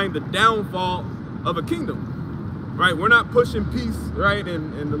prophesying the downfall of a kingdom, right? We're not pushing peace, right?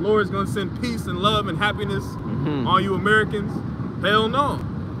 And the Lord's going to send peace and love and happiness on you Americans. Hell no.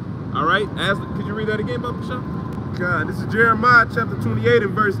 All right? Could you read that again, Baba Shaw? God, this is Jeremiah chapter 28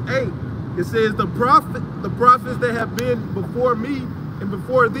 and verse 8. It says, the prophets that have been before me and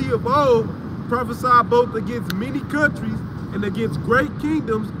before thee of old prophesy both against many countries and against great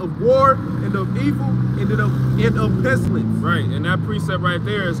kingdoms of war and of evil and of pestilence. Right, and that precept right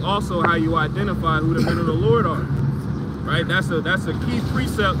there is also how you identify who the men of the Lord are. Right, that's a key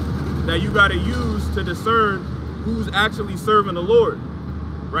precept that you got to use to discern who's actually serving the Lord.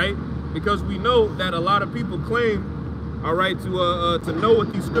 Right, because we know that a lot of people claim, all right, to know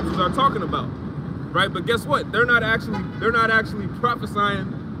what these scriptures are talking about. Right, but guess what? They're not actually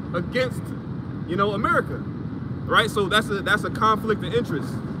prophesying against, you know, America. Right, so that's a conflict of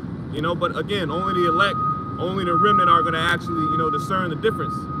interest, you know. But again, only the elect, only the remnant are going to actually, you know, discern the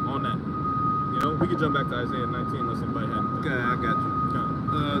difference on that. You know, we can jump back to Isaiah 19 unless anybody had anything. Okay, I got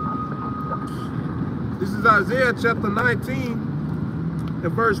you. This is Isaiah chapter 19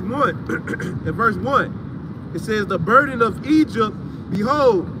 and verse 1. In verse 1, it says, the burden of Egypt,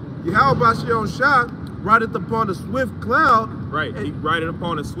 behold, Yahweh Shah rideth upon a swift cloud. Right, he rideth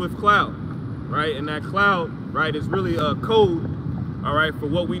upon a swift cloud. Right, and that cloud, right, is really a code, all right, for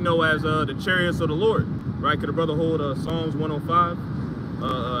what we know as the chariots of the Lord. Right, could a brother hold Psalms 105?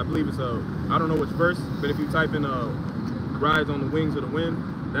 I believe it's I don't know which verse, but if you type in rides on the wings of the wind,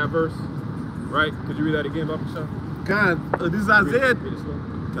 that verse, right? Could you read that again, Baba Shaw? God, this is Isaiah. Read it slow.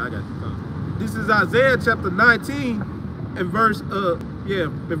 Okay, I got you. This is Isaiah chapter 19 and verse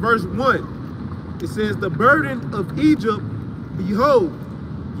 1. It says, the burden of Egypt, behold,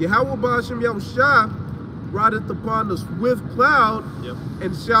 Yahweh Ba'ashem Yahushua rideth upon the swift cloud,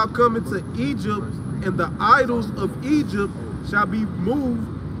 and shall come into Egypt, and the idols of Egypt shall be moved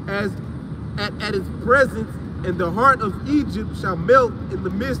as at his presence, and the heart of Egypt shall melt in the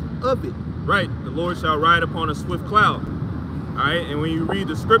midst of it. Right, the Lord shall ride upon a swift cloud. All right, and when you read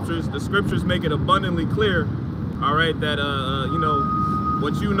the scriptures make it abundantly clear, all right, that you know,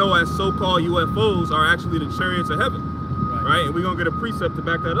 what you know as so-called UFOs are actually the chariots of heaven. right? And we're gonna get a precept to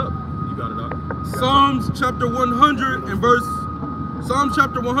back that up. You got it, Doc. Psalms chapter 100 and verse, Psalm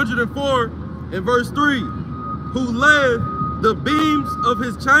chapter 104 and verse 3. Who led the beams of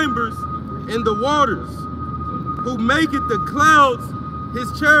his chambers in the waters, who maketh the clouds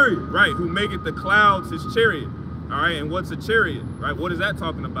his chariot. Right, who maketh the clouds his chariot. All right, and what's a chariot, right? What is that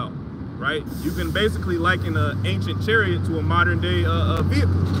talking about, right? You can basically liken an ancient chariot to a modern day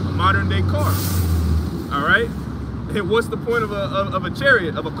vehicle, a modern day car. All right, and what's the point of a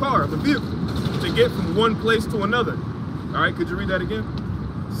chariot, of a car, of a vehicle? To get from one place to another. All right, could you read that again?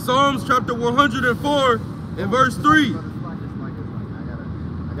 Psalms chapter 104 and verse 3.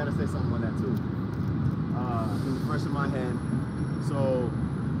 I gotta say something on that too. It was fresh in my head. So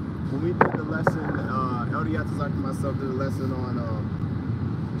when we did the lesson, Elder Yatazaki and myself did a lesson on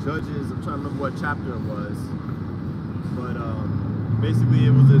Judges. I'm trying to remember what chapter it was, but basically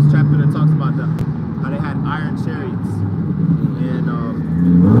it was this chapter that talks about how they had iron chariots, and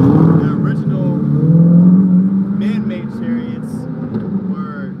the original man-made chariots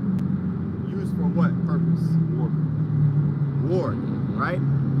were used for what purpose? War, right?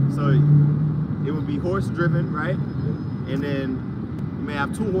 So it would be horse-driven, right? And then you may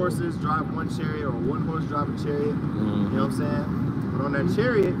have two horses drive one chariot, or one horse drive a chariot. You know what I'm saying? But on that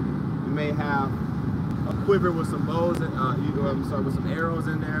chariot, you may have a quiver with some bows, with some arrows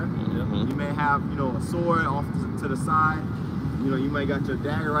in there. You may have, you know, a sword off to the side. You know, you might got your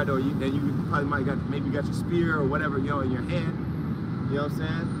dagger right, and you probably might got your spear or whatever, you know, in your hand. You know what I'm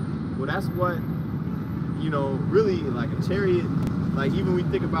saying? Well, that's what, you know, really like a chariot. Like even we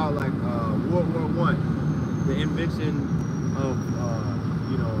think about like World War I, the invention of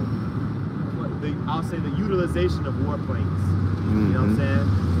you know, I'll say the utilization of warplanes. You know what I'm saying?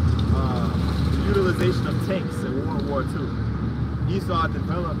 The utilization of tanks in World War II. Esau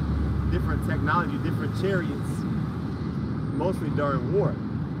developed different technology, different chariots, mostly during war.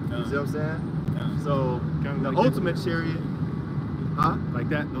 You see what I'm saying? So the ultimate chariot, huh? Like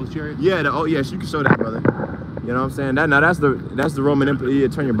that, those chariots? Yeah. Yes, you can show that, brother. You know what I'm saying? That's the Roman Empire. Yeah,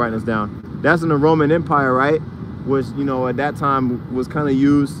 turn your brightness down. That's in the Roman Empire, right? Which, you know, at that time was kind of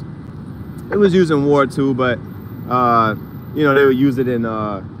used. It was used in war too, but you know, they would use it in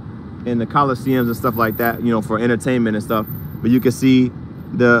the Colosseums and stuff like that, you know, for entertainment and stuff. But you can see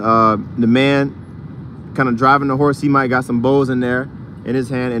the man kind of driving the horse. He might got some bows in there in his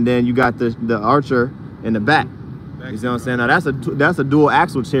hand, and then you got the archer in the back. You see what I'm saying? Now that's a dual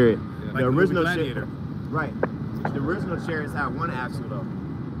axle chariot. Yeah, the original chariot, right? The original chariots have one axle though.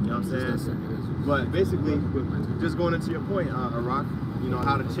 You know what I'm saying? But basically, just going into your point, Iraq, you know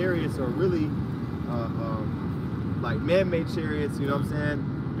how the chariots are really like man-made chariots. You know what I'm saying?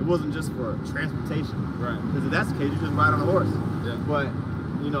 It wasn't just for transportation, Right. because if that's the case, you just ride on a horse. Yeah. But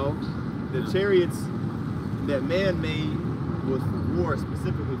you know, the chariots that man made was for war,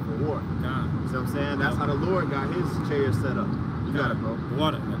 specifically for war. You see what I'm saying? That's how the Lord got his chariot set up. You got it, bro.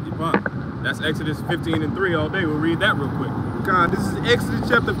 Water. That's Exodus 15:3 all day. We'll read that real quick. God, this is Exodus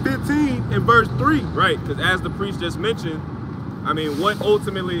chapter 15 and verse 3. Right, because as the priest just mentioned, I mean, what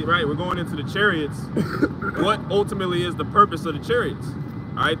ultimately, right, we're going into the chariots. What ultimately is the purpose of the chariots?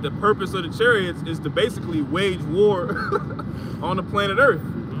 All right, the purpose of the chariots is to basically wage war on the planet Earth.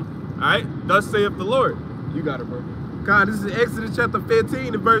 All right, thus saith the Lord. You got it, bro. God, this is Exodus chapter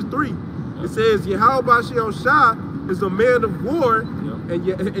 15 and verse 3. It says, Yahweh Shem Shah is a man of war, and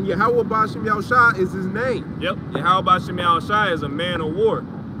Yahweh Shem Shah is his name. Yep, Yahweh Shem Shai is a man of war.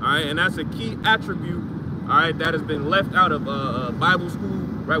 All right, and that's a key attribute, all right, that has been left out of Bible school,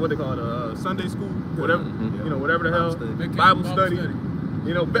 right? What they call it, Sunday school, whatever, you know, whatever the hell, Bible study.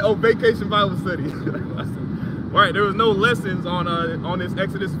 You know, vacation Bible study. Right, there was no lessons on this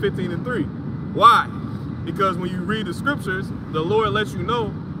Exodus 15:3. Why? Because when you read the scriptures, the Lord lets you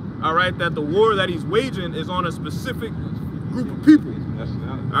know, all right, that the war that he's waging is on a specific group of people.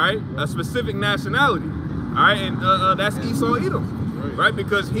 All right, a specific nationality. All right, and that's Esau Edom, right?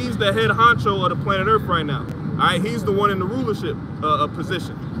 Because he's the head honcho of the planet Earth right now. All right, he's the one in the rulership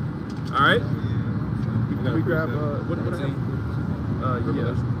position. All right. Can we grab what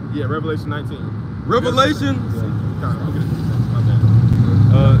yeah, Revelation 19. Revelation.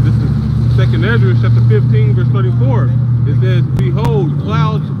 This is 2nd Ezra chapter 15 verse 34. It says, "Behold,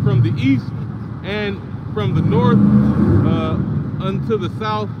 clouds from the east and from the north unto the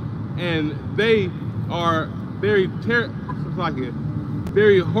south, and they are very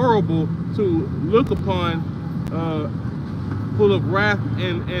very horrible to look upon, full of wrath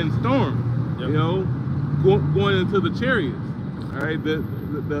and storm." Yep. You know, going into the chariots. All right, the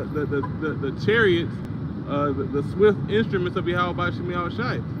chariots, the swift instruments of Yahweh Shem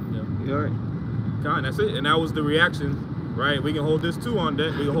Shai. Yeah. All right. God, that's it. And that was the reaction right? We can hold this too on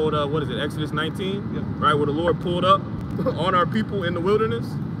deck. We can hold, what is it, Exodus 19, right? Where the Lord pulled up on our people in the wilderness.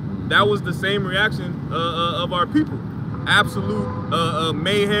 That was the same reaction of our people. Absolute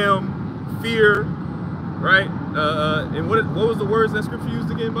mayhem, fear, right? And what was the words that scripture used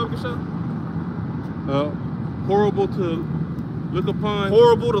again, Baba Kishah? Horrible to look upon.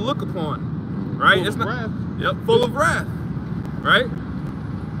 Horrible to look upon, right? Full It's of not. wrath. Yep, full of wrath, right?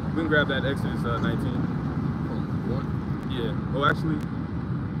 We can grab that Exodus 19. Yeah. Oh, actually.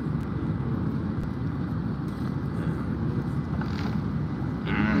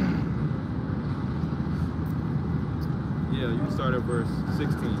 Yeah, you can start at verse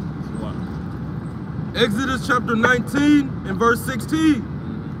 16. Wow. Exodus chapter 19 and verse 16.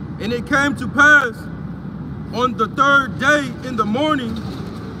 And it came to pass on the third day in the morning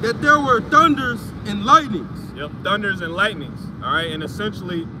that there were thunders and lightnings. Yep, thunders and lightnings. All right, and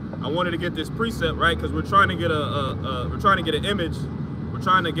essentially, I wanted to get this precept right because we're trying to get an image, we're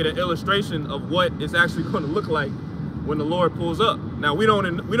trying to get an illustration of what it's actually going to look like when the Lord pulls up. Now we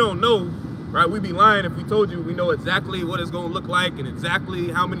don't know, right? We'd be lying if we told you we know exactly what it's going to look like and exactly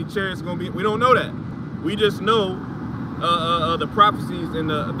how many chariots it's going to be. We don't know that. We just know the prophecies and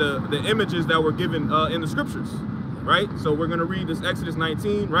the images that were given in the scriptures, right? So we're going to read this Exodus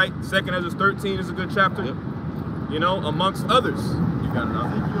 19, right? 2nd Ezra 13 is a good chapter, you know, amongst others. You got it,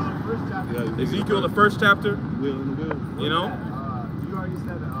 huh? Ezekiel, the first chapter. You know? You already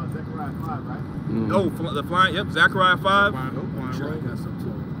said Zechariah 5, right? Oh, the flying, yep, Zechariah 5.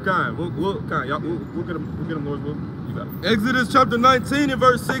 We'll get them, Lord. You got it. Exodus chapter 19 and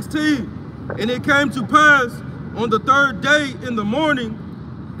verse 16. And it came to pass on the third day in the morning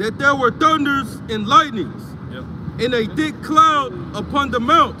that there were thunders and lightnings, and a thick cloud upon the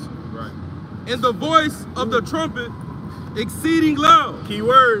mount, Right. and the voice of the trumpet exceeding loud. Key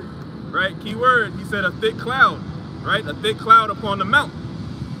word, right? Key word. He said a thick cloud, right? A thick cloud upon the mount.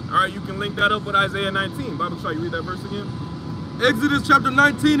 All right, you can link that up with Isaiah 19. Bible, shall you read that verse again? Exodus chapter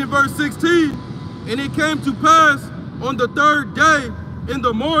 19 and verse 16. And it came to pass on the third day in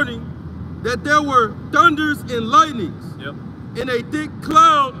the morning that there were thunders and lightnings, Yep. and a thick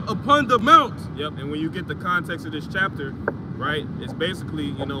cloud upon the mount. Yep. And when you get the context of this chapter, right, it's basically,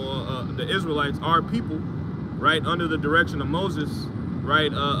 you know, the Israelites, our people, right, under the direction of Moses,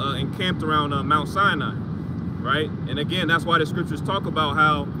 right, encamped around Mount Sinai, right? And again, that's why the scriptures talk about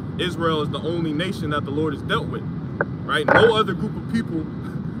how Israel is the only nation that the Lord has dealt with, right? No other group of people,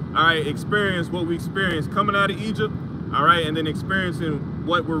 all right, experienced what we experienced coming out of Egypt, all right, and then experiencing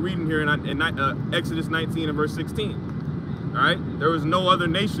what we're reading here in Exodus 19 and verse 16, all right? There was no other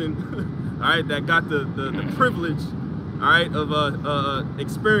nation, all right, that got the privilege, all right, of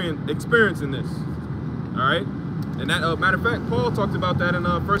experiencing this, all right? And that, matter of fact, Paul talked about that in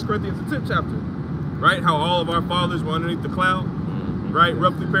 1 Corinthians, the 10th chapter, right? How all of our fathers were underneath the cloud, right?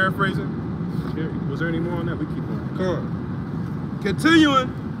 Roughly paraphrasing. Was there any more on that? We keep on. Correct. Continuing,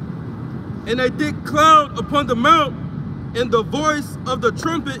 and a thick cloud upon the mount, and the voice of the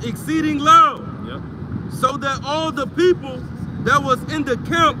trumpet exceeding loud, Yep. so that all the people that was in the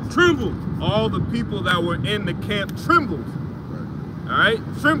camp trembled. All the people that were in the camp trembled. All right,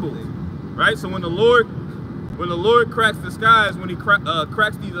 trembled. Right. So when the Lord cracks the skies, when He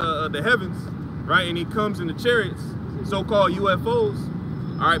cracks these the heavens, right, and He comes in the chariots, so-called UFOs.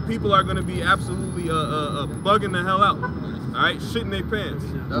 All right, people are going to be absolutely bugging the hell out. All right, shitting their pants.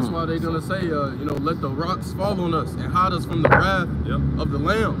 That's why they're gonna say, you know, let the rocks fall on us and hide us from the wrath of the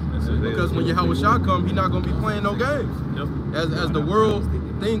Lamb. That's it. Because when Yahweh Shah come, He's not gonna be playing no games. Yep. As the world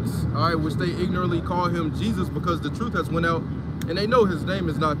thinks, all right, which they ignorantly call Him Jesus because the truth has went out, and they know His name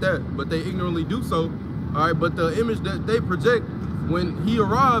is not that, but they ignorantly do so. All right, but the image that they project when He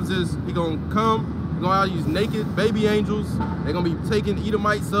arrives is He gonna come. Gonna use naked baby angels. They're gonna be taking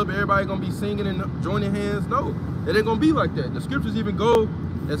Edomites up. Everybody gonna be singing and joining hands. No, it ain't gonna be like that. The scriptures even go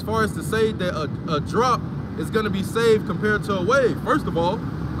as far as to say that a drop is gonna be saved compared to a wave. First of all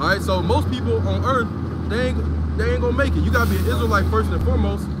right. So most people on earth, they ain't gonna make it. You gotta be an Israelite first and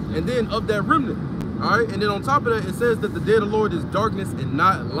foremost, and then of that remnant. All right, and then on top of that, it says that the day of the Lord is darkness and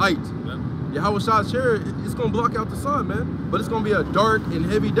not light. Yep. Yahweh Shah's chariot, it's gonna block out the sun, man. But it's gonna be a dark and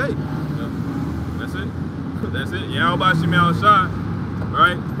heavy day. That's it. That's it. Yahweh Shemel Shah,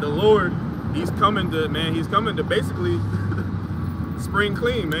 right? The Lord, He's coming to basically spring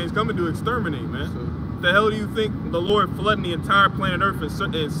clean, man. He's coming to exterminate, man. What the hell do you think the Lord flooding the entire planet Earth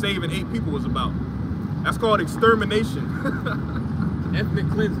and saving 8 people was about? That's called extermination. Ethnic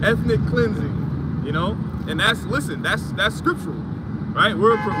cleansing. Ethnic cleansing, you know? And that's scriptural, right?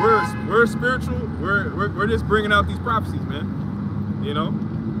 We're spiritual. We're just bringing out these prophecies, man. You know?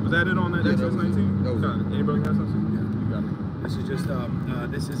 Was that it on that Exodus 19? That was it. Anybody got something? Yeah, you got it. This is just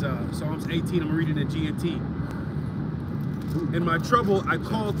Psalms 18. I'm reading in GNT. In my trouble, I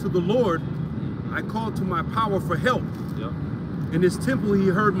called to the Lord. I called to my power for help. Yep. In his temple, he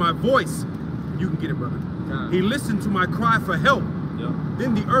heard my voice. You can get it, brother. He listened to my cry for help. Yep.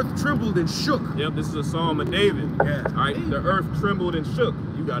 Then the earth trembled and shook. Yep, this is a psalm of David. Yeah. All right, the earth trembled and shook.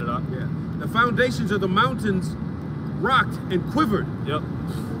 You got it, Doc. Yeah. The foundations of the mountains rocked and quivered. Yep.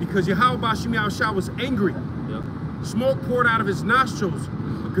 Because Yahweh Bashim Yahushua was angry. Yep. Smoke poured out of his nostrils,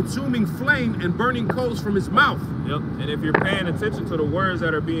 a consuming flame and burning coals from his mouth. Yep. And if you're paying attention to the words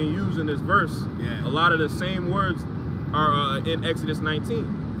that are being used in this verse, Yeah. a lot of the same words are in Exodus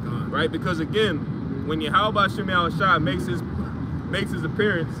 19. Right? Because again, when Yahweh Bashim Yahushua makes his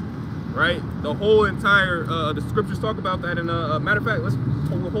appearance, right? The whole entire the scriptures talk about that. And matter of fact,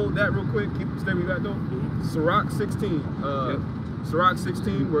 we'll hold that real quick. Stay with that though. Sirach 16. Sirach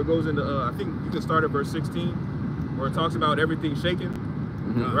 16, where it goes into I think you can start at verse 16, where it talks about everything shaking,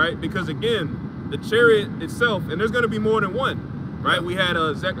 right? Because again, the chariot itself, and there's going to be more than one, right? We had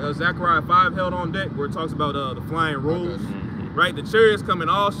Zechariah 5 held on deck, where it talks about the flying rolls, right? The chariots come in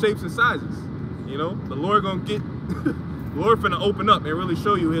all shapes and sizes. You know, the Lord gonna get, the Lord finna open up and really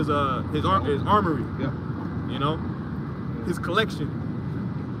show you his armory. Yeah. You know, his collection.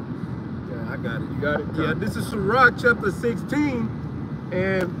 Yeah, I got it. You got it. Yeah, this is Sirach chapter 16,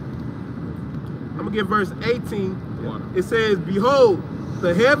 and I'm gonna get verse 18. It says, "Behold,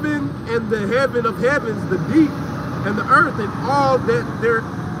 the heaven and the heaven of heavens, the deep and the earth, and all that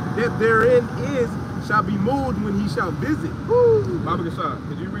therein is, shall be moved when he shall visit." Baba Gashad,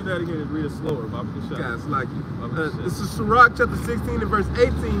 could you read that again? Just read it slower, Baba Gashad. Guys, like Baba Gashad. this is Sirach chapter 16 and verse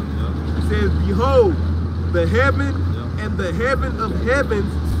 18. It says, "Behold, the heaven and the heaven of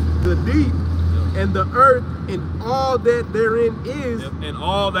heavens, the deep and the earth, and all that therein is." And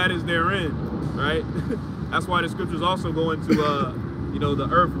all that is therein, right? That's why the scriptures also go into, you know, the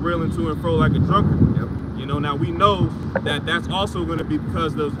earth reeling to and fro like a drunkard. You know, now we know that that's also going to be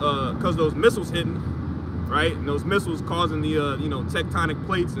because those missiles hitting, right? And those missiles causing the, you know, tectonic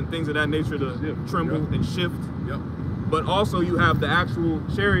plates and things of that nature to tremble and shift. But also you have the actual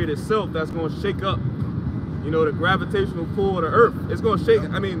chariot itself that's going to shake up, you know, the gravitational pull of the earth. It's going to shake.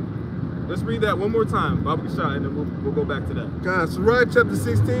 I mean, let's read that one more time, Baba Gashad, and then we'll go back to that. God, Sirach chapter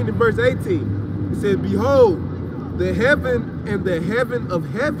 16 and verse 18. It says, "Behold, the heaven and the heaven of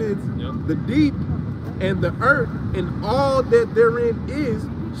heavens, the deep and the earth, and all that therein is,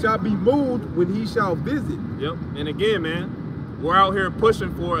 shall be moved when he shall visit." Yep. And again, man, we're out here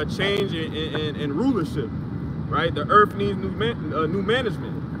pushing for a change in rulership, right? The earth needs new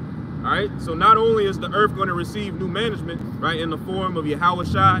management. All right. So not only is the earth going to receive new management, right, in the form of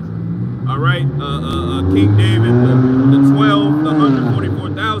Yahushua, all right, King David, the 12, the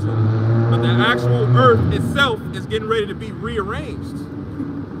 144,000, but the actual earth itself is getting ready to be rearranged.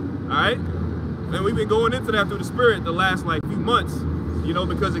 All right. And we've been going into that through the spirit the last like few months, you know,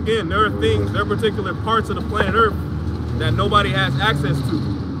 because again, there are particular parts of the planet Earth that nobody has access to.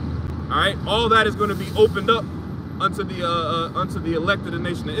 All right, all that is going to be opened up unto the elect of the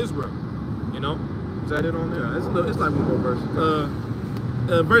nation of Israel. You know, is that it on there? Yeah, it's like one more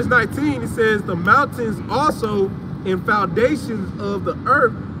verse. Verse 19, it says, "The mountains also and foundations of the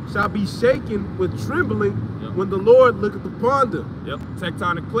earth shall be shaken with trembling when the Lord looketh upon them." Yep,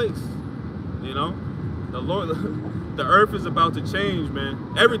 tectonic plates. You know, the Lord, the earth is about to change, man.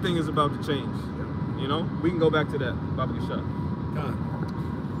 Everything is about to change. You know, we can go back to that. Baba Gashad. God.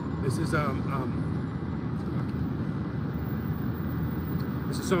 This is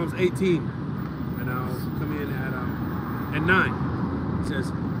Psalms 18, and I'll come in at 9. It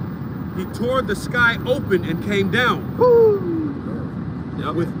says, "He tore the sky open and came down."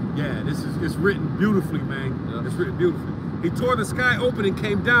 Yep. It's written beautifully, man. Yep. It's written beautifully. He tore the sky open and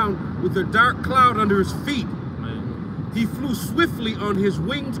came down with a dark cloud under his feet. Man. He flew swiftly on his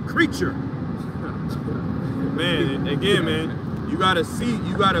winged creature. Man, again, man, you gotta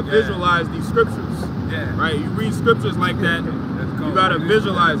visualize these scriptures. Yeah. Right? You read scriptures like that, you gotta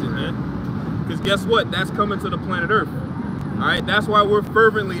visualize it, man. Because guess what? That's coming to the planet Earth. All right, that's why we're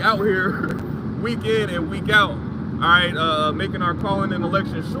fervently out here week in and week out. All right, making our calling and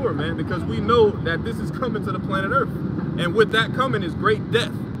election sure, man, because we know that this is coming to the planet Earth. And with that coming is great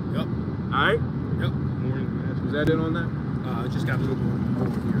death. Yep. All right? Yep. Is that it on that? Just got a little more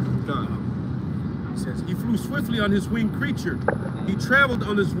here. He says, "He flew swiftly on his winged creature. He traveled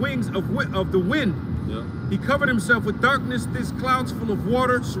on his wings of the wind. Yep. He covered himself with darkness. These clouds full of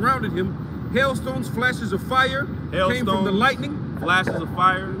water surrounded him. Hailstones, flashes of fire came from the lightning." Flashes of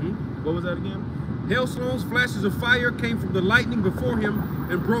fire. What was that again? Hailstones, flashes of fire came from the lightning before him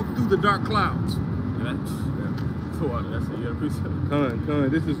and broke through the dark clouds. water. That's it. You got a precept. Con.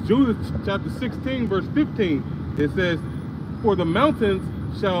 This is Judah chapter 16, verse 15. It says, "For the mountains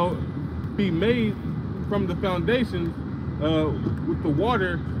shall be made from the foundations with the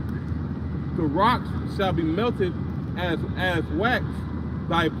water. The rocks shall be melted as wax.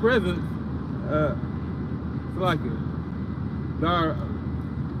 Thy presence, like it. Thy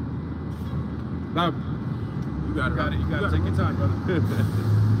You got it. You got to take your time, brother.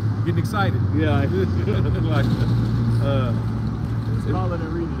 Getting excited. Yeah, like Let's call it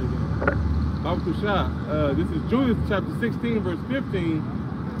and read it again. Bible Shah. This is Judas chapter 16, verse 15.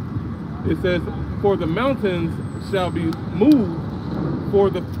 It says, "For the mountains shall be moved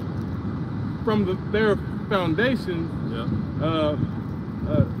from their foundations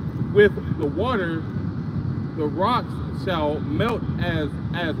with the water. The rocks shall melt as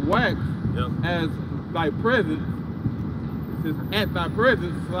wax, as thy presence." It says, "At thy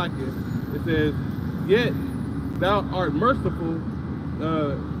presence," like it says, "Yet thou art merciful."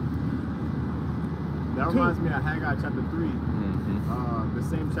 That reminds me of Haggai chapter 3. The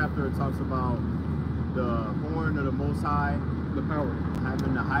same chapter it talks about the horn of the Most High, the power,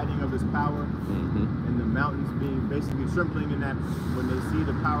 having the hiding of his power, and the mountains being basically trembling in that when they see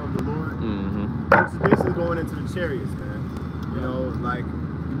the power of the Lord. Which is basically going into the chariots, man. You know, like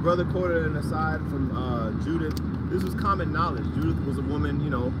your brother quoted an aside from Judith. This was common knowledge. Judith was a woman, you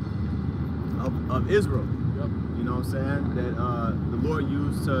know, of Israel. You know what I'm saying? That the Lord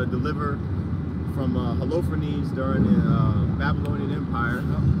used to deliver from Holofernes during the Babylonian Empire,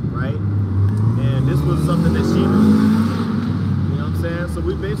 right? And this was something that she knew. You know what I'm saying? So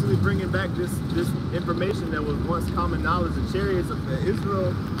we basically bringing back this information that was once common knowledge. The chariots of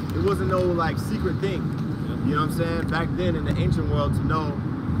Israel, it wasn't no like secret thing. You know what I'm saying? Back then in the ancient world, to know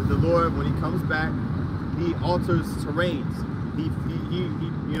that the Lord, when he comes back, he alters terrains. He you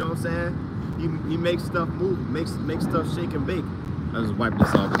know what I'm saying? He makes stuff move, makes stuff shake and bake. I just wiped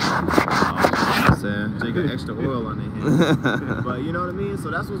this off. Take an extra oil on their hands. But you know what I mean? So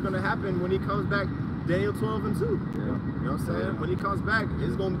that's what's gonna happen when he comes back. Daniel 12 and 2. You know what I'm saying? When he comes back,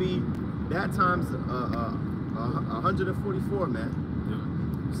 it's gonna be that times 144, man.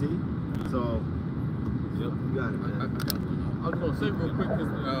 You see? So you got it, man. I was gonna say real quick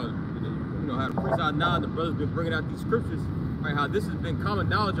because you know how the priest out now and the brothers been bringing out these scriptures, right? How this has been common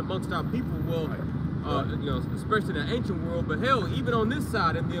knowledge amongst our people. Well, you know, especially in the ancient world, but hell, even on this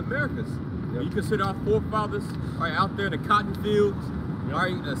side in the Americas, you consider our forefathers right out there in the cotton fields,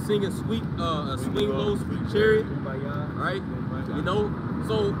 right, singing sweet, swing low, sweet chariot, right? You know,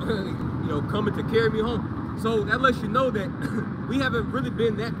 so you know, coming to carry me home. So that lets you know that we haven't really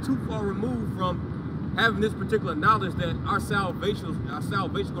been that too far removed from having this particular knowledge that our salvation is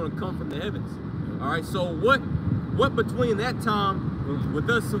going to come from the heavens. All right. So what between that time with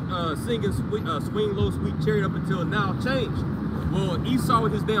us singing swing low, sweet chariot up until now changed? Well, Esau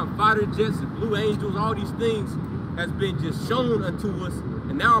with his damn fighter jets and blue angels, all these things has been just shown unto us,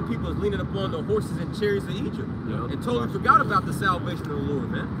 and now our people is leaning upon the horses and chariots of Egypt and totally forgot about the salvation of the Lord,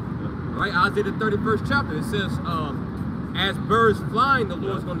 man. Right? Isaiah the 31st chapter, it says, as birds flying, the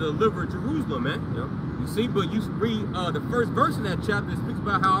Lord's going to deliver Jerusalem, man. You see, but you read the first verse in that chapter, it speaks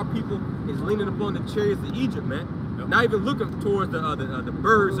about how our people is leaning upon the chariots of Egypt, man. Not even looking towards the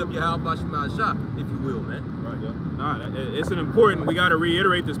birds of Yahweh Shah, if you will, man. It's an important, we got to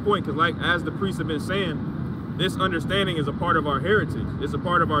reiterate this point, because like as the priests have been saying, this understanding is a part of our heritage. It's a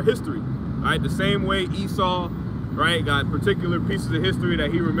part of our history, right? The same way Esau, right, got particular pieces of history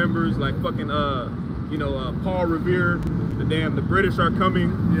that he remembers, like fucking, you know, Paul Revere, the British are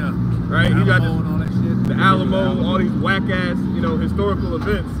coming, right? He got the Alamo, all these whack ass, you know, historical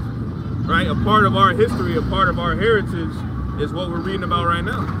events, right? A part of our history, a part of our heritage is what we're reading about right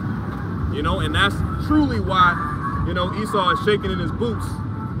now, you know, and that's truly why, you know, Esau is shaking in his boots,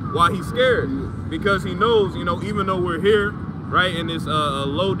 why he's scared, because he knows, you know, even though we're here, right, in this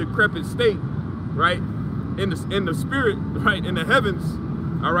low decrepit state, right, in the spirit, right, in the heavens,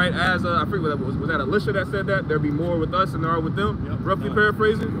 all right, as I forget what that was that Elisha that said that there be more with us than there are with them, roughly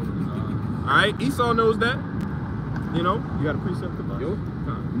paraphrasing. All right, Esau knows that, you know. You got a precept about it?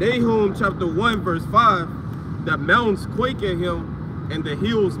 Nahum chapter 1 verse 5, the mountains quake at him and the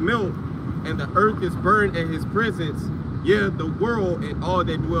hills melt and the earth is burned at his presence, yeah, the world and all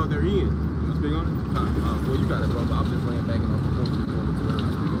that dwell therein. You want to speak on it? Well, you got it, bro, but I'm just laying back and I'm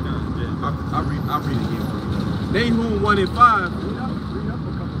I'll read it again. Nahum 1 and 5. Read up a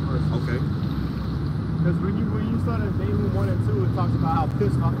couple verses. Okay. Because when you started Nahum 1 and 2, it talks about how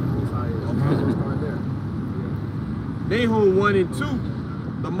pissed off the Most High is. Okay. So start there. Nahum 1 and 2,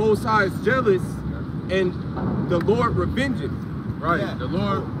 the Most High is jealous and the Lord revengeth. Right, the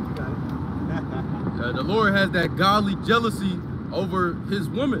Lord. You got it. The Lord has that godly jealousy over his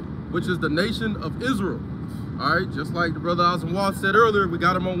woman, which is the nation of Israel. All right, just like the brother Asamwal said earlier, we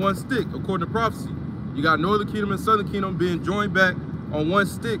got them on one stick, according to prophecy. You got Northern Kingdom and Southern Kingdom being joined back on one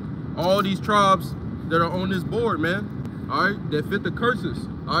stick. All these tribes that are on this board, man, all right, that fit the curses.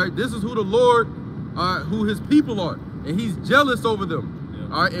 All right, this is who the Lord, who his people are, and he's jealous over them.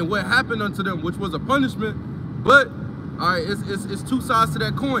 Yeah. All right, and what happened unto them, which was a punishment, but all right, it's two sides to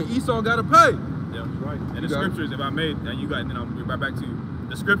that coin. Esau got to pay. Yeah, right. And the scriptures, if I may, and you got, and then I'll be right back to you.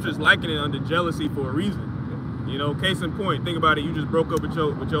 The scriptures liken it under jealousy for a reason. You know, case in point, think about it. You just broke up with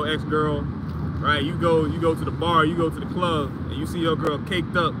your ex-girl, right? You go to the bar, you go to the club, and you see your girl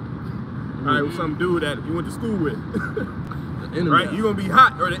caked up, all right, with some dude that you went to school with, right? You're gonna be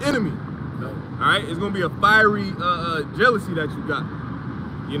hot, or the enemy, all right? It's gonna be a fiery jealousy that you got,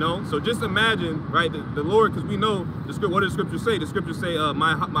 you know. So just imagine, right? The Lord, because we know the script. What does the scripture say? The scripture say,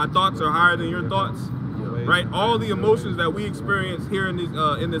 my thoughts are higher than your thoughts, right? All the emotions that we experience here in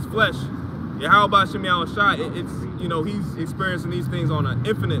this flesh. How about Shemi Al-Shai? It's, you know, he's experiencing these things on an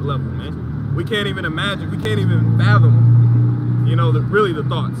infinite level, man. We can't even imagine, we can't even fathom, you know, really the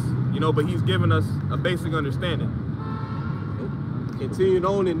thoughts, you know, but he's given us a basic understanding. Continuing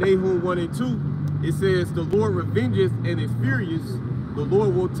on in Nahum 1 and 2, it says, the Lord revengeth and is furious. The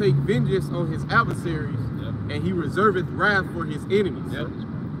Lord will take vengeance on his adversaries, and he reserveth wrath for his enemies.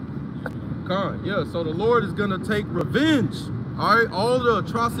 Yeah, so the Lord is gonna take revenge. All right, all the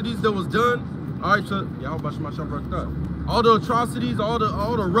atrocities that was done. All right, so all the atrocities, all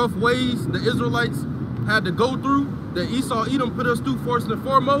the rough ways the Israelites had to go through, that Esau Edom put us through first and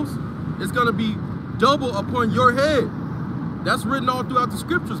foremost, it's gonna be double upon your head. That's written all throughout the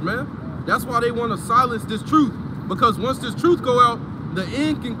scriptures, man. That's why they want to silence this truth, because once this truth go out, the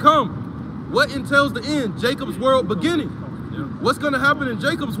end can come. What entails the end? Jacob's world beginning. What's gonna happen in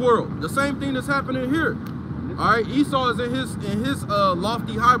Jacob's world? The same thing that's happening here. All right, Esau is in his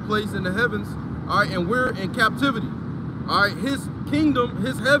lofty high place in the heavens. All right, and we're in captivity. All right, his kingdom,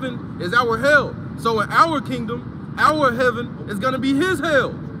 his heaven is our hell. So in our kingdom, our heaven is gonna be his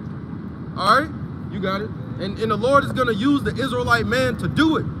hell. All right, you got it. And the Lord is gonna use the Israelite man to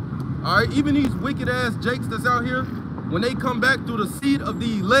do it. All right, even these wicked ass jakes that's out here, when they come back through the seed of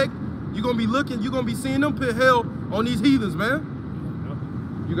the elect, you're gonna be looking, you're gonna be seeing them put hell on these heathens,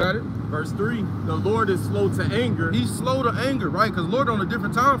 man. You got it? Verse 3, the Lord is slow to anger. He's slow to anger, right? Because Lord on a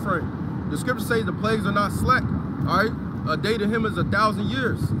different time frame. The scripture says the plagues are not slack. All right, a day to him is 1,000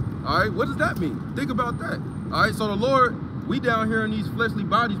 years. All right, what does that mean? Think about that. All right, so the Lord, we down here in these fleshly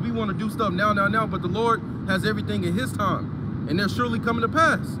bodies, we want to do stuff now, but the Lord has everything in his time, and they're surely coming to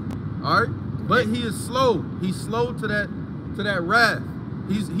pass. All right, but he is slow. He's slow to that wrath.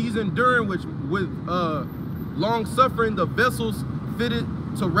 He's enduring with long suffering the vessels fitted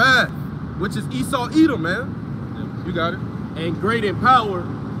to wrath, which is Esau Edom, man. You got it. And great in power,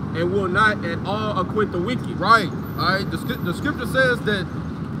 and will not at all acquit the wicked. Right. All right. The scripture says that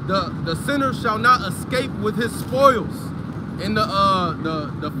the sinner shall not escape with his spoils. In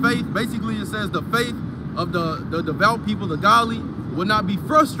the faith, basically it says the faith of the devout people, the godly, will not be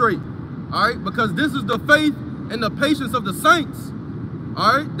frustrated. All right, because this is the faith and the patience of the saints.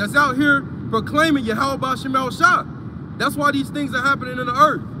 All right, that's out here proclaiming Yahweh B'Shem Al-Shah. That's why these things are happening in the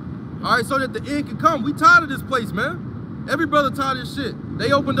earth. All right, so that the end can come. We tired of this place, man. Every brother tired of this shit.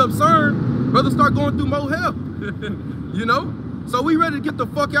 They opened up CERN, brothers start going through more hell. You know? So we ready to get the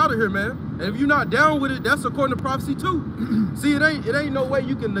fuck out of here, man. And if you're not down with it, that's according to prophecy too. See, it ain't no way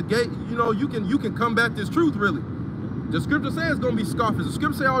you can negate, you know, you can combat this truth, really. The scripture says it's gonna be scoffers. The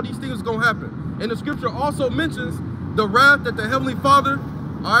scripture says all these things are gonna happen. And the scripture also mentions the wrath that the Heavenly Father,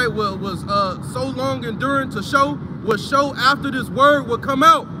 all right, was so long enduring to show, would show after this word would come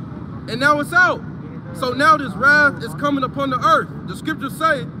out. And now it's out. So now this wrath is coming upon the earth. The scriptures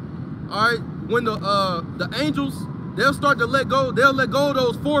say, all right, when the angels, they'll start to let go of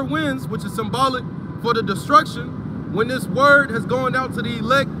those four winds, which is symbolic for the destruction, when this word has gone out to the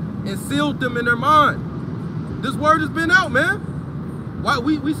elect and sealed them in their mind. This word has been out, man. Why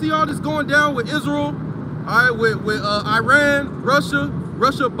we see all this going down with Israel, all right, with Iran,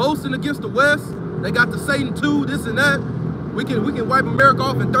 Russia boasting against the West. They got the Satan II, this and that. We can wipe America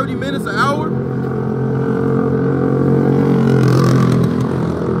off in 30 minutes, an hour.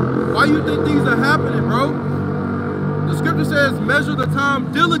 Why you think things are happening, bro? The scripture says, measure the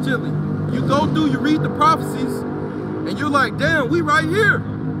time diligently. You go through, you read the prophecies, and you're like, damn, we right here.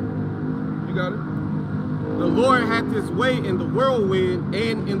 You got it? The Lord hath his way in the whirlwind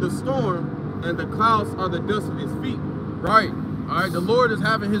and in the storm, and the clouds are the dust of his feet. Right. All right, the Lord is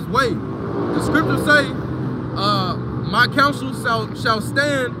having his way. The scriptures say, my counsel shall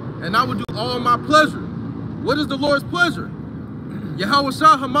stand and I will do all my pleasure. What is the Lord's pleasure? Yahweh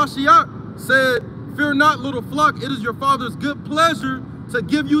Shah HaMashiach said, fear not, little flock, it is your Father's good pleasure to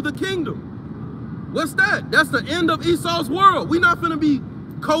give you the kingdom. What's that? That's the end of Esau's world. We not finna be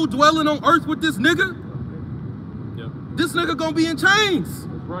co-dwelling on earth with this nigga. Yep. This nigga gonna be in chains.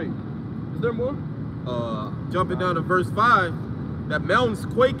 That's right. Is there more? Jumping down to verse 5, that mountains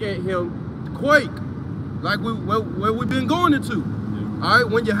quake at him. Quake, like where we've been going into. Yeah. All right,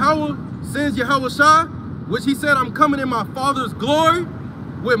 when Yahweh sends Yahweh Shah, which he said, I'm coming in my Father's glory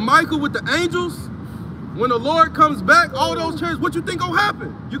with Michael, with the angels. When the Lord comes back, all those chains, what you think gonna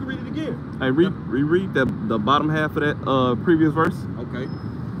happen? You can read it again. Hey, reread the bottom half of that previous verse. Okay.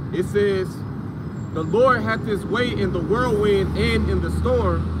 It says, the Lord hath his way in the whirlwind and in the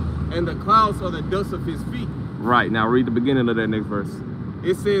storm, and the clouds are the dust of his feet. Right, now read the beginning of that next verse.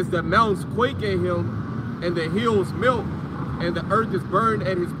 It says the mountains quake at him, and the hills melt, and the earth is burned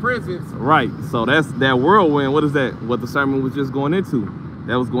at his presence. Right, so that's that whirlwind. What is that? What the sermon was just going into.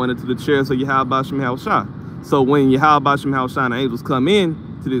 That was going into the chairs of Yahweh Shem Shah. So when Yahweh Shem Shah and the angels come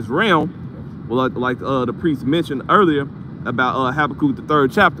in to this realm, well, like the priest mentioned earlier about Habakkuk, the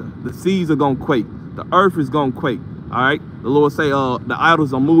 3rd chapter, the seas are gonna quake, the earth is gonna quake. All right, the Lord say the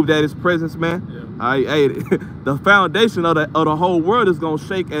idols are moved at his presence, man. Yeah. All right, hey, the foundation of the whole world is gonna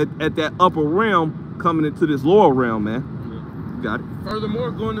shake at that upper realm coming into this lower realm, man. You got it.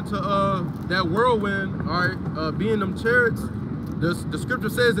 Furthermore, going into that whirlwind, all right, being them chariots, the scripture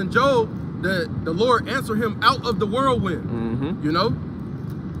says in Job that the Lord answered him out of the whirlwind. Mm-hmm. You know,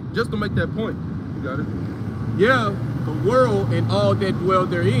 just to make that point. You got it. Yeah, the world and all that dwell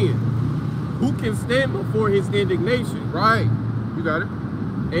therein. Who can stand before his indignation? Right. You got it.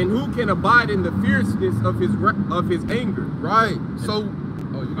 And who can abide in the fierceness of his anger? Right. So,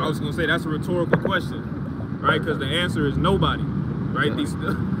 I was gonna say that's a rhetorical question, right? Because the answer is nobody, right?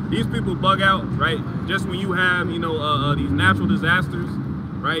 These people bug out, right? Just when you have, you know, these natural disasters,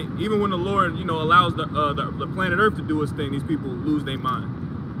 right? Even when the Lord, you know, allows the planet Earth to do its thing, these people lose their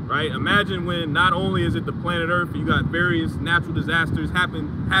mind, right? Imagine when not only is it the planet Earth, you got various natural disasters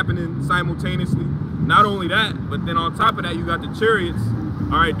happening simultaneously. Not only that, but then on top of that, you got the chariots,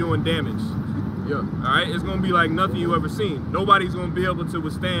 all right, doing damage. yeah. All right, it's gonna be like nothing you ever seen. Nobody's gonna be able to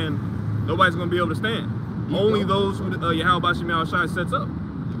withstand. Nobody's gonna be able to stand. Only those who Yahweh Shem Shai sets up.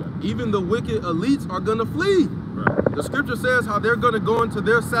 Even the wicked elites are gonna flee. Right. The scripture says how they're gonna go into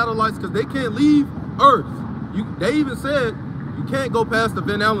their satellites because they can't leave Earth. They even said you can't go past the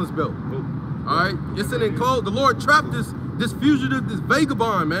Van Allen's belt. All right, it's an enclosed. The Lord trapped this fugitive, this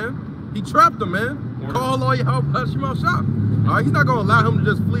vagabond, man. He trapped him, man. Call all Yahweh Shem Shah. All right, he's not gonna allow him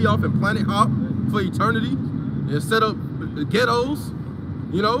to just flee off and planet hop for eternity and set up ghettos,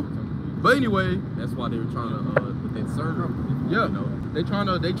 you know. But anyway, That's why they were trying to with that server. yeah, You know, they trying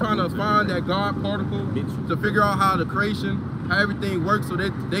to find that God particle to figure out how the creation, how everything works, so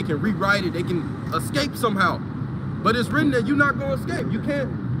that they can rewrite it, they can escape somehow. But it's written that you're not gonna escape. You can't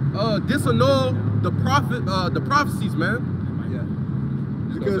disannul the prophecies, man.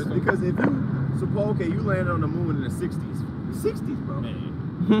 Because if you suppose, okay, you landed on the moon in the 60s. The 60s, bro.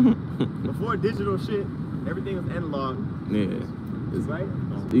 Before digital shit, everything was analog. Yeah, It's right.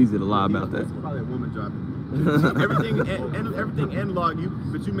 it's easy to lie about that. That's probably a woman dropping. everything analog.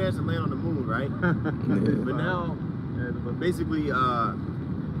 But you managed to land on the moon, right? Yeah. But now, but basically,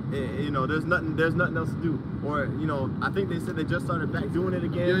 you know, there's nothing else to do. Or, you know, I think they said they just started back doing it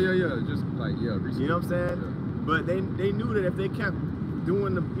again. Yeah. Just like, recently. You know what I'm saying? Yeah. But they knew that if they kept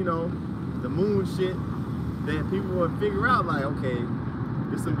doing the, you know, the moon shit, then people would figure out like, okay,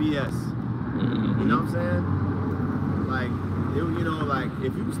 this some BS. You know what I'm saying? Like, you know, like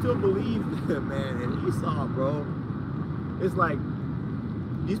if you still believe, man, in Esau, bro, it's like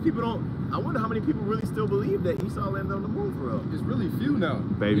these people don't. I wonder how many people really still believe that Esau landed on the moon for real. It's really few now,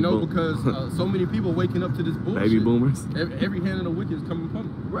 Baby you know, boom. because so many people waking up to this bullshit. Baby boomers. Every hand of the wicked is coming from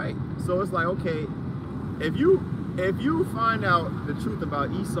them. Right. So it's like, okay, if you find out the truth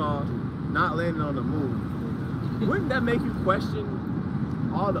about Esau not landing on the moon, wouldn't that make you question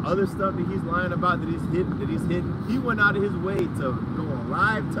all the other stuff that he's lying about, that he's hidden? He went out of his way to go on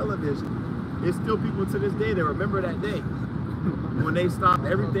live television. There's still people to this day that remember that day when they stopped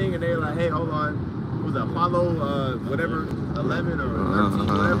everything and they're like, hey, hold on, it was Apollo whatever 11 or 13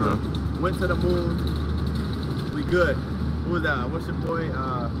 whatever, went to the moon, we good. Who was that? What's your boy?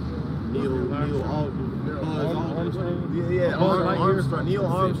 Neil Armstrong. Neil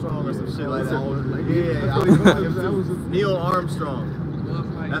Armstrong or some shit like that. Neil Armstrong.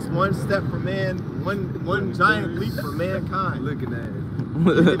 That's one step for man, one giant leap for mankind. Looking at it.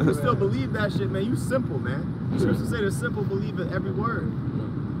 If you still believe that shit, man, you simple, man. Scripture say the simple believe in every word.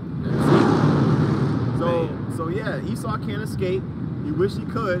 So yeah, Esau can't escape. He wish he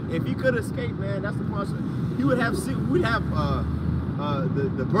could. If he could escape, man, that's the question. He would have. We'd have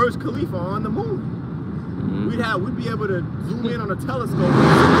the Burj Khalifa on the moon. We'd be able to zoom in on a telescope.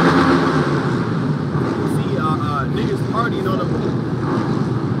 See niggas partying on the moon.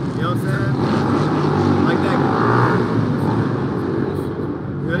 You know what I'm saying? Like that.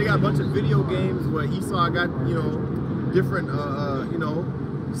 You know, they got a bunch of video games where Esau got, you know, different, you know,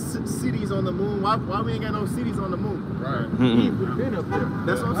 cities on the moon. Why we ain't got no cities on the moon? Right. He would have been up there.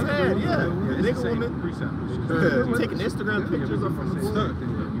 That's what I'm saying. Yeah. Nigga woman taking Instagram pictures of from the moon.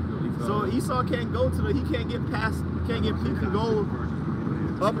 So Esau can't go to he can't get past, he can go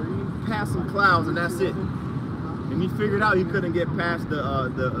up past some clouds and that's it. And he figured out he couldn't get past the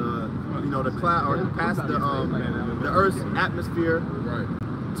you know, the cloud or past the Earth's atmosphere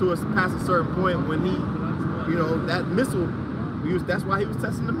to past a certain point when he, you know, that missile. That's why he was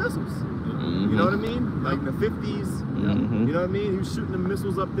testing the missiles. You know what I mean? Like in the 50s. You know what I mean? He was shooting the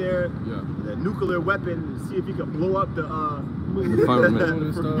missiles up there, the nuclear weapon, to see if he could blow up the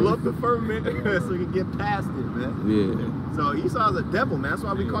blow up the firmament so he could get past it, man. Yeah. So Esau's a devil, man. That's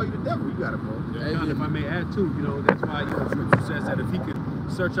why we call you the devil. You got it, bro. And if I may add too, you know, that's why, you know, Scripture says that if he could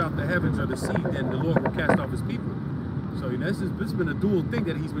search out the heavens or the sea, then the Lord will cast off his people. So, you know, this has been a dual thing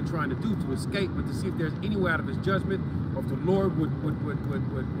that he's been trying to do, to escape, but to see if there's any way out of his judgment, or if the Lord would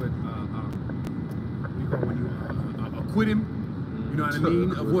acquit him, you know what I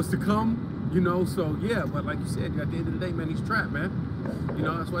mean, of what's to come, you know. So yeah, but like you said, at the end of the day, man, he's trapped, man. You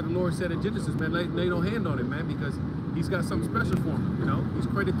know, that's why the Lord said in Genesis, man, lay no hand on him, man, because he's got something special for him, you know. He's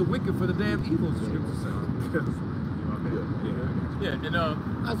credited the wicked for the damn evils, the Scripture says. Yeah, and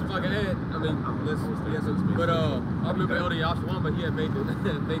also if I can add, I mean, but I remember Elder Yashwan, but he had made the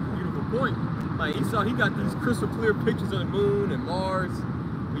beautiful point. Like Esau, he got these crystal clear pictures of the moon and Mars,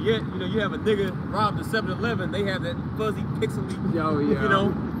 but yet, you know, you have a nigga rob the 7-Eleven, they have that fuzzy, pixely, you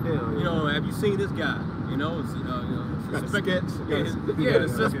know, have you seen this guy? You know, it's, the suspect,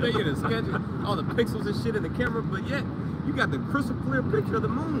 the sketch, all the pixels and shit in the camera, but yet you got the crystal clear picture of the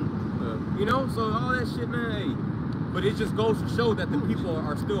moon. You know, so all that shit, man. Hey, but it just goes to show that the people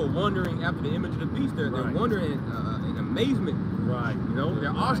are still wondering after the image of the beast. They're wondering in amazement. Right. You know,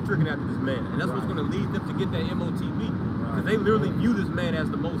 they're awe-stricken after this man, and that's what's going to lead them to get that MOTB, because they literally view this man as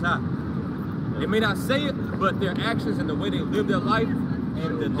the Most High. They may not say it, but their actions and the way they live their life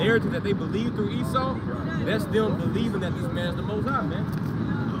and the narrative that they believe through Esau, that's them believing that this man is the Most High, man.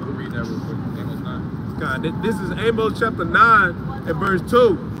 We'll read that real quick. Amos 9. God, this is Amos chapter 9 and verse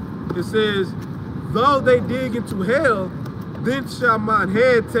 2. It says, though they dig into hell, then shall mine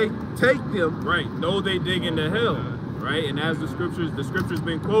hand take them. Right, though they dig into hell, right? And as the scriptures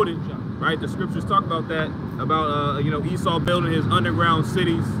been quoted, right? The scriptures talk about that, about you know, Esau building his underground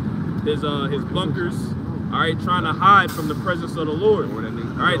cities, his bunkers, all right, trying to hide from the presence of the Lord. All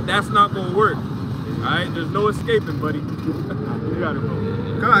right, that's not gonna work. All right, there's no escaping, buddy. You got it,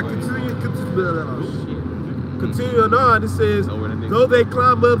 bro. God, continuing on, it says, though they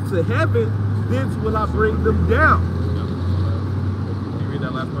climb up to heaven, thence will I bring them down. Can you read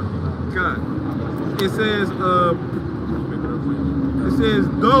that last part? God. It says,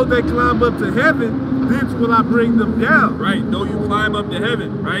 though they climb up to heaven, thence will I bring them down. Right, though you climb up to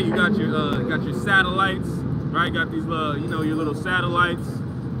heaven, right? You got your satellites, right? Got these you know, your little satellites,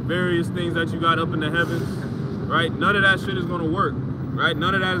 various things that you got up in the heavens, right? None of that shit is gonna work, right?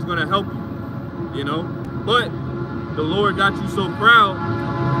 None of that is gonna help you, you know? But the Lord got you so proud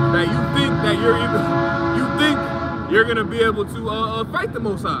that you think that you're gonna be able to fight the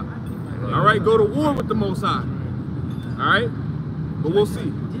Most High. All right, go to war with the Most High. All right, but we'll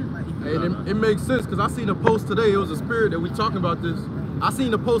see. Hey, it makes sense, because I seen a post today. It was a spirit that we talking about this. I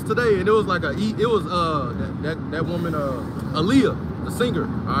seen a post today, and it was like that woman Aaliyah, the singer.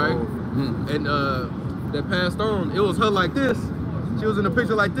 All right, and that passed on. It was her like this. She was in a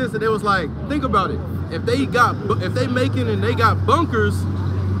picture like this, and it was like, think about it. If they making and they got bunkers,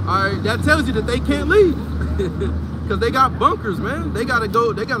 all right, that tells you that they can't leave, because they got bunkers, man. They gotta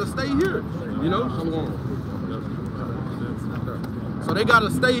go. They gotta stay here. You know. So they gotta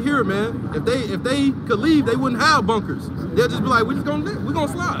stay here, man. If they could leave, they wouldn't have bunkers. They'll just be like, we're gonna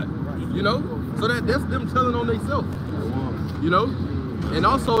slide. You know. So that's them telling on themselves. You know. And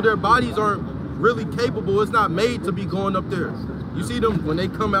also their bodies aren't really capable. It's not made to be going up there. You see them when they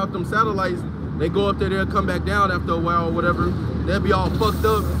come out them satellites. They go up there, they'll come back down after a while or whatever. They'll be all fucked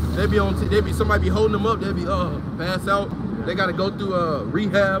up. Somebody be holding them up. They'll be pass out. They got to go through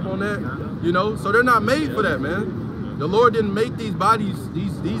rehab on that, you know. So they're not made for that, man. The Lord didn't make these bodies,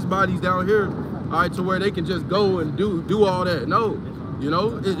 these bodies down here, all right, to where they can just go and do all that. No, You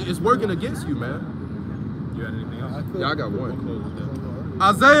know, it's working against you, man. You got anything else? Yeah, I got one.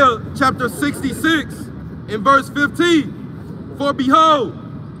 Isaiah chapter 66 in verse 15. For behold,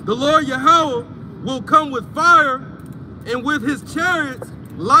 the Lord Yahweh will come with fire and with his chariots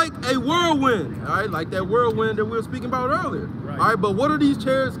like a whirlwind. All right, like that whirlwind that we were speaking about earlier. Right. All right, but what are these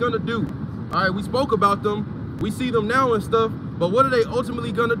chariots gonna do? All right, we spoke about them. We see them now and stuff, but what are they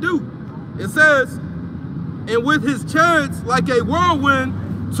ultimately gonna do? It says, and with his chariots like a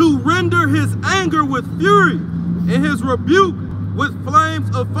whirlwind, to render his anger with fury and his rebuke with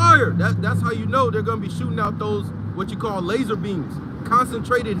flames of fire. That's how you know they're gonna be shooting out those, what you call laser beams,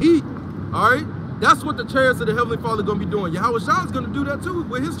 concentrated heat. All right, that's what the chariots of the Heavenly Father are gonna be doing. Yahweh Shah is gonna do that too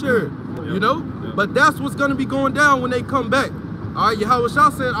with his chariot, you know? But that's what's gonna be going down when they come back. All right, Yahweh Shah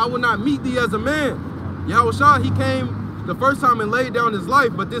said, I will not meet thee as a man. Yahweh Shah, he came the first time and laid down his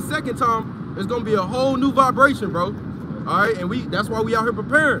life, but this second time, there's gonna be a whole new vibration, bro. All right, and that's why we out here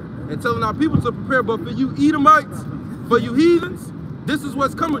preparing and telling our people to prepare. But for you Edomites, for you heathens, this is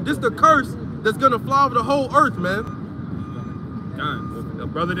what's coming. This is the curse that's gonna fly over the whole earth, man. Done. The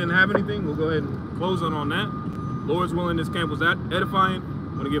brother didn't have anything. We'll go ahead and close on that. Lord's willing, this camp was edifying.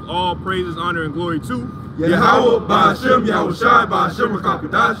 I'm gonna give all praises, honor, and glory to Yahweh, Ba'ashem, Yahweh Shai, Ba'ashem,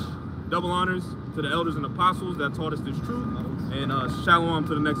 Rakakadash. double honors to the elders and apostles that taught us this truth. And shalom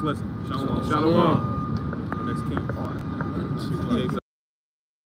to the next lesson. Shalom. Shalom. The next camp.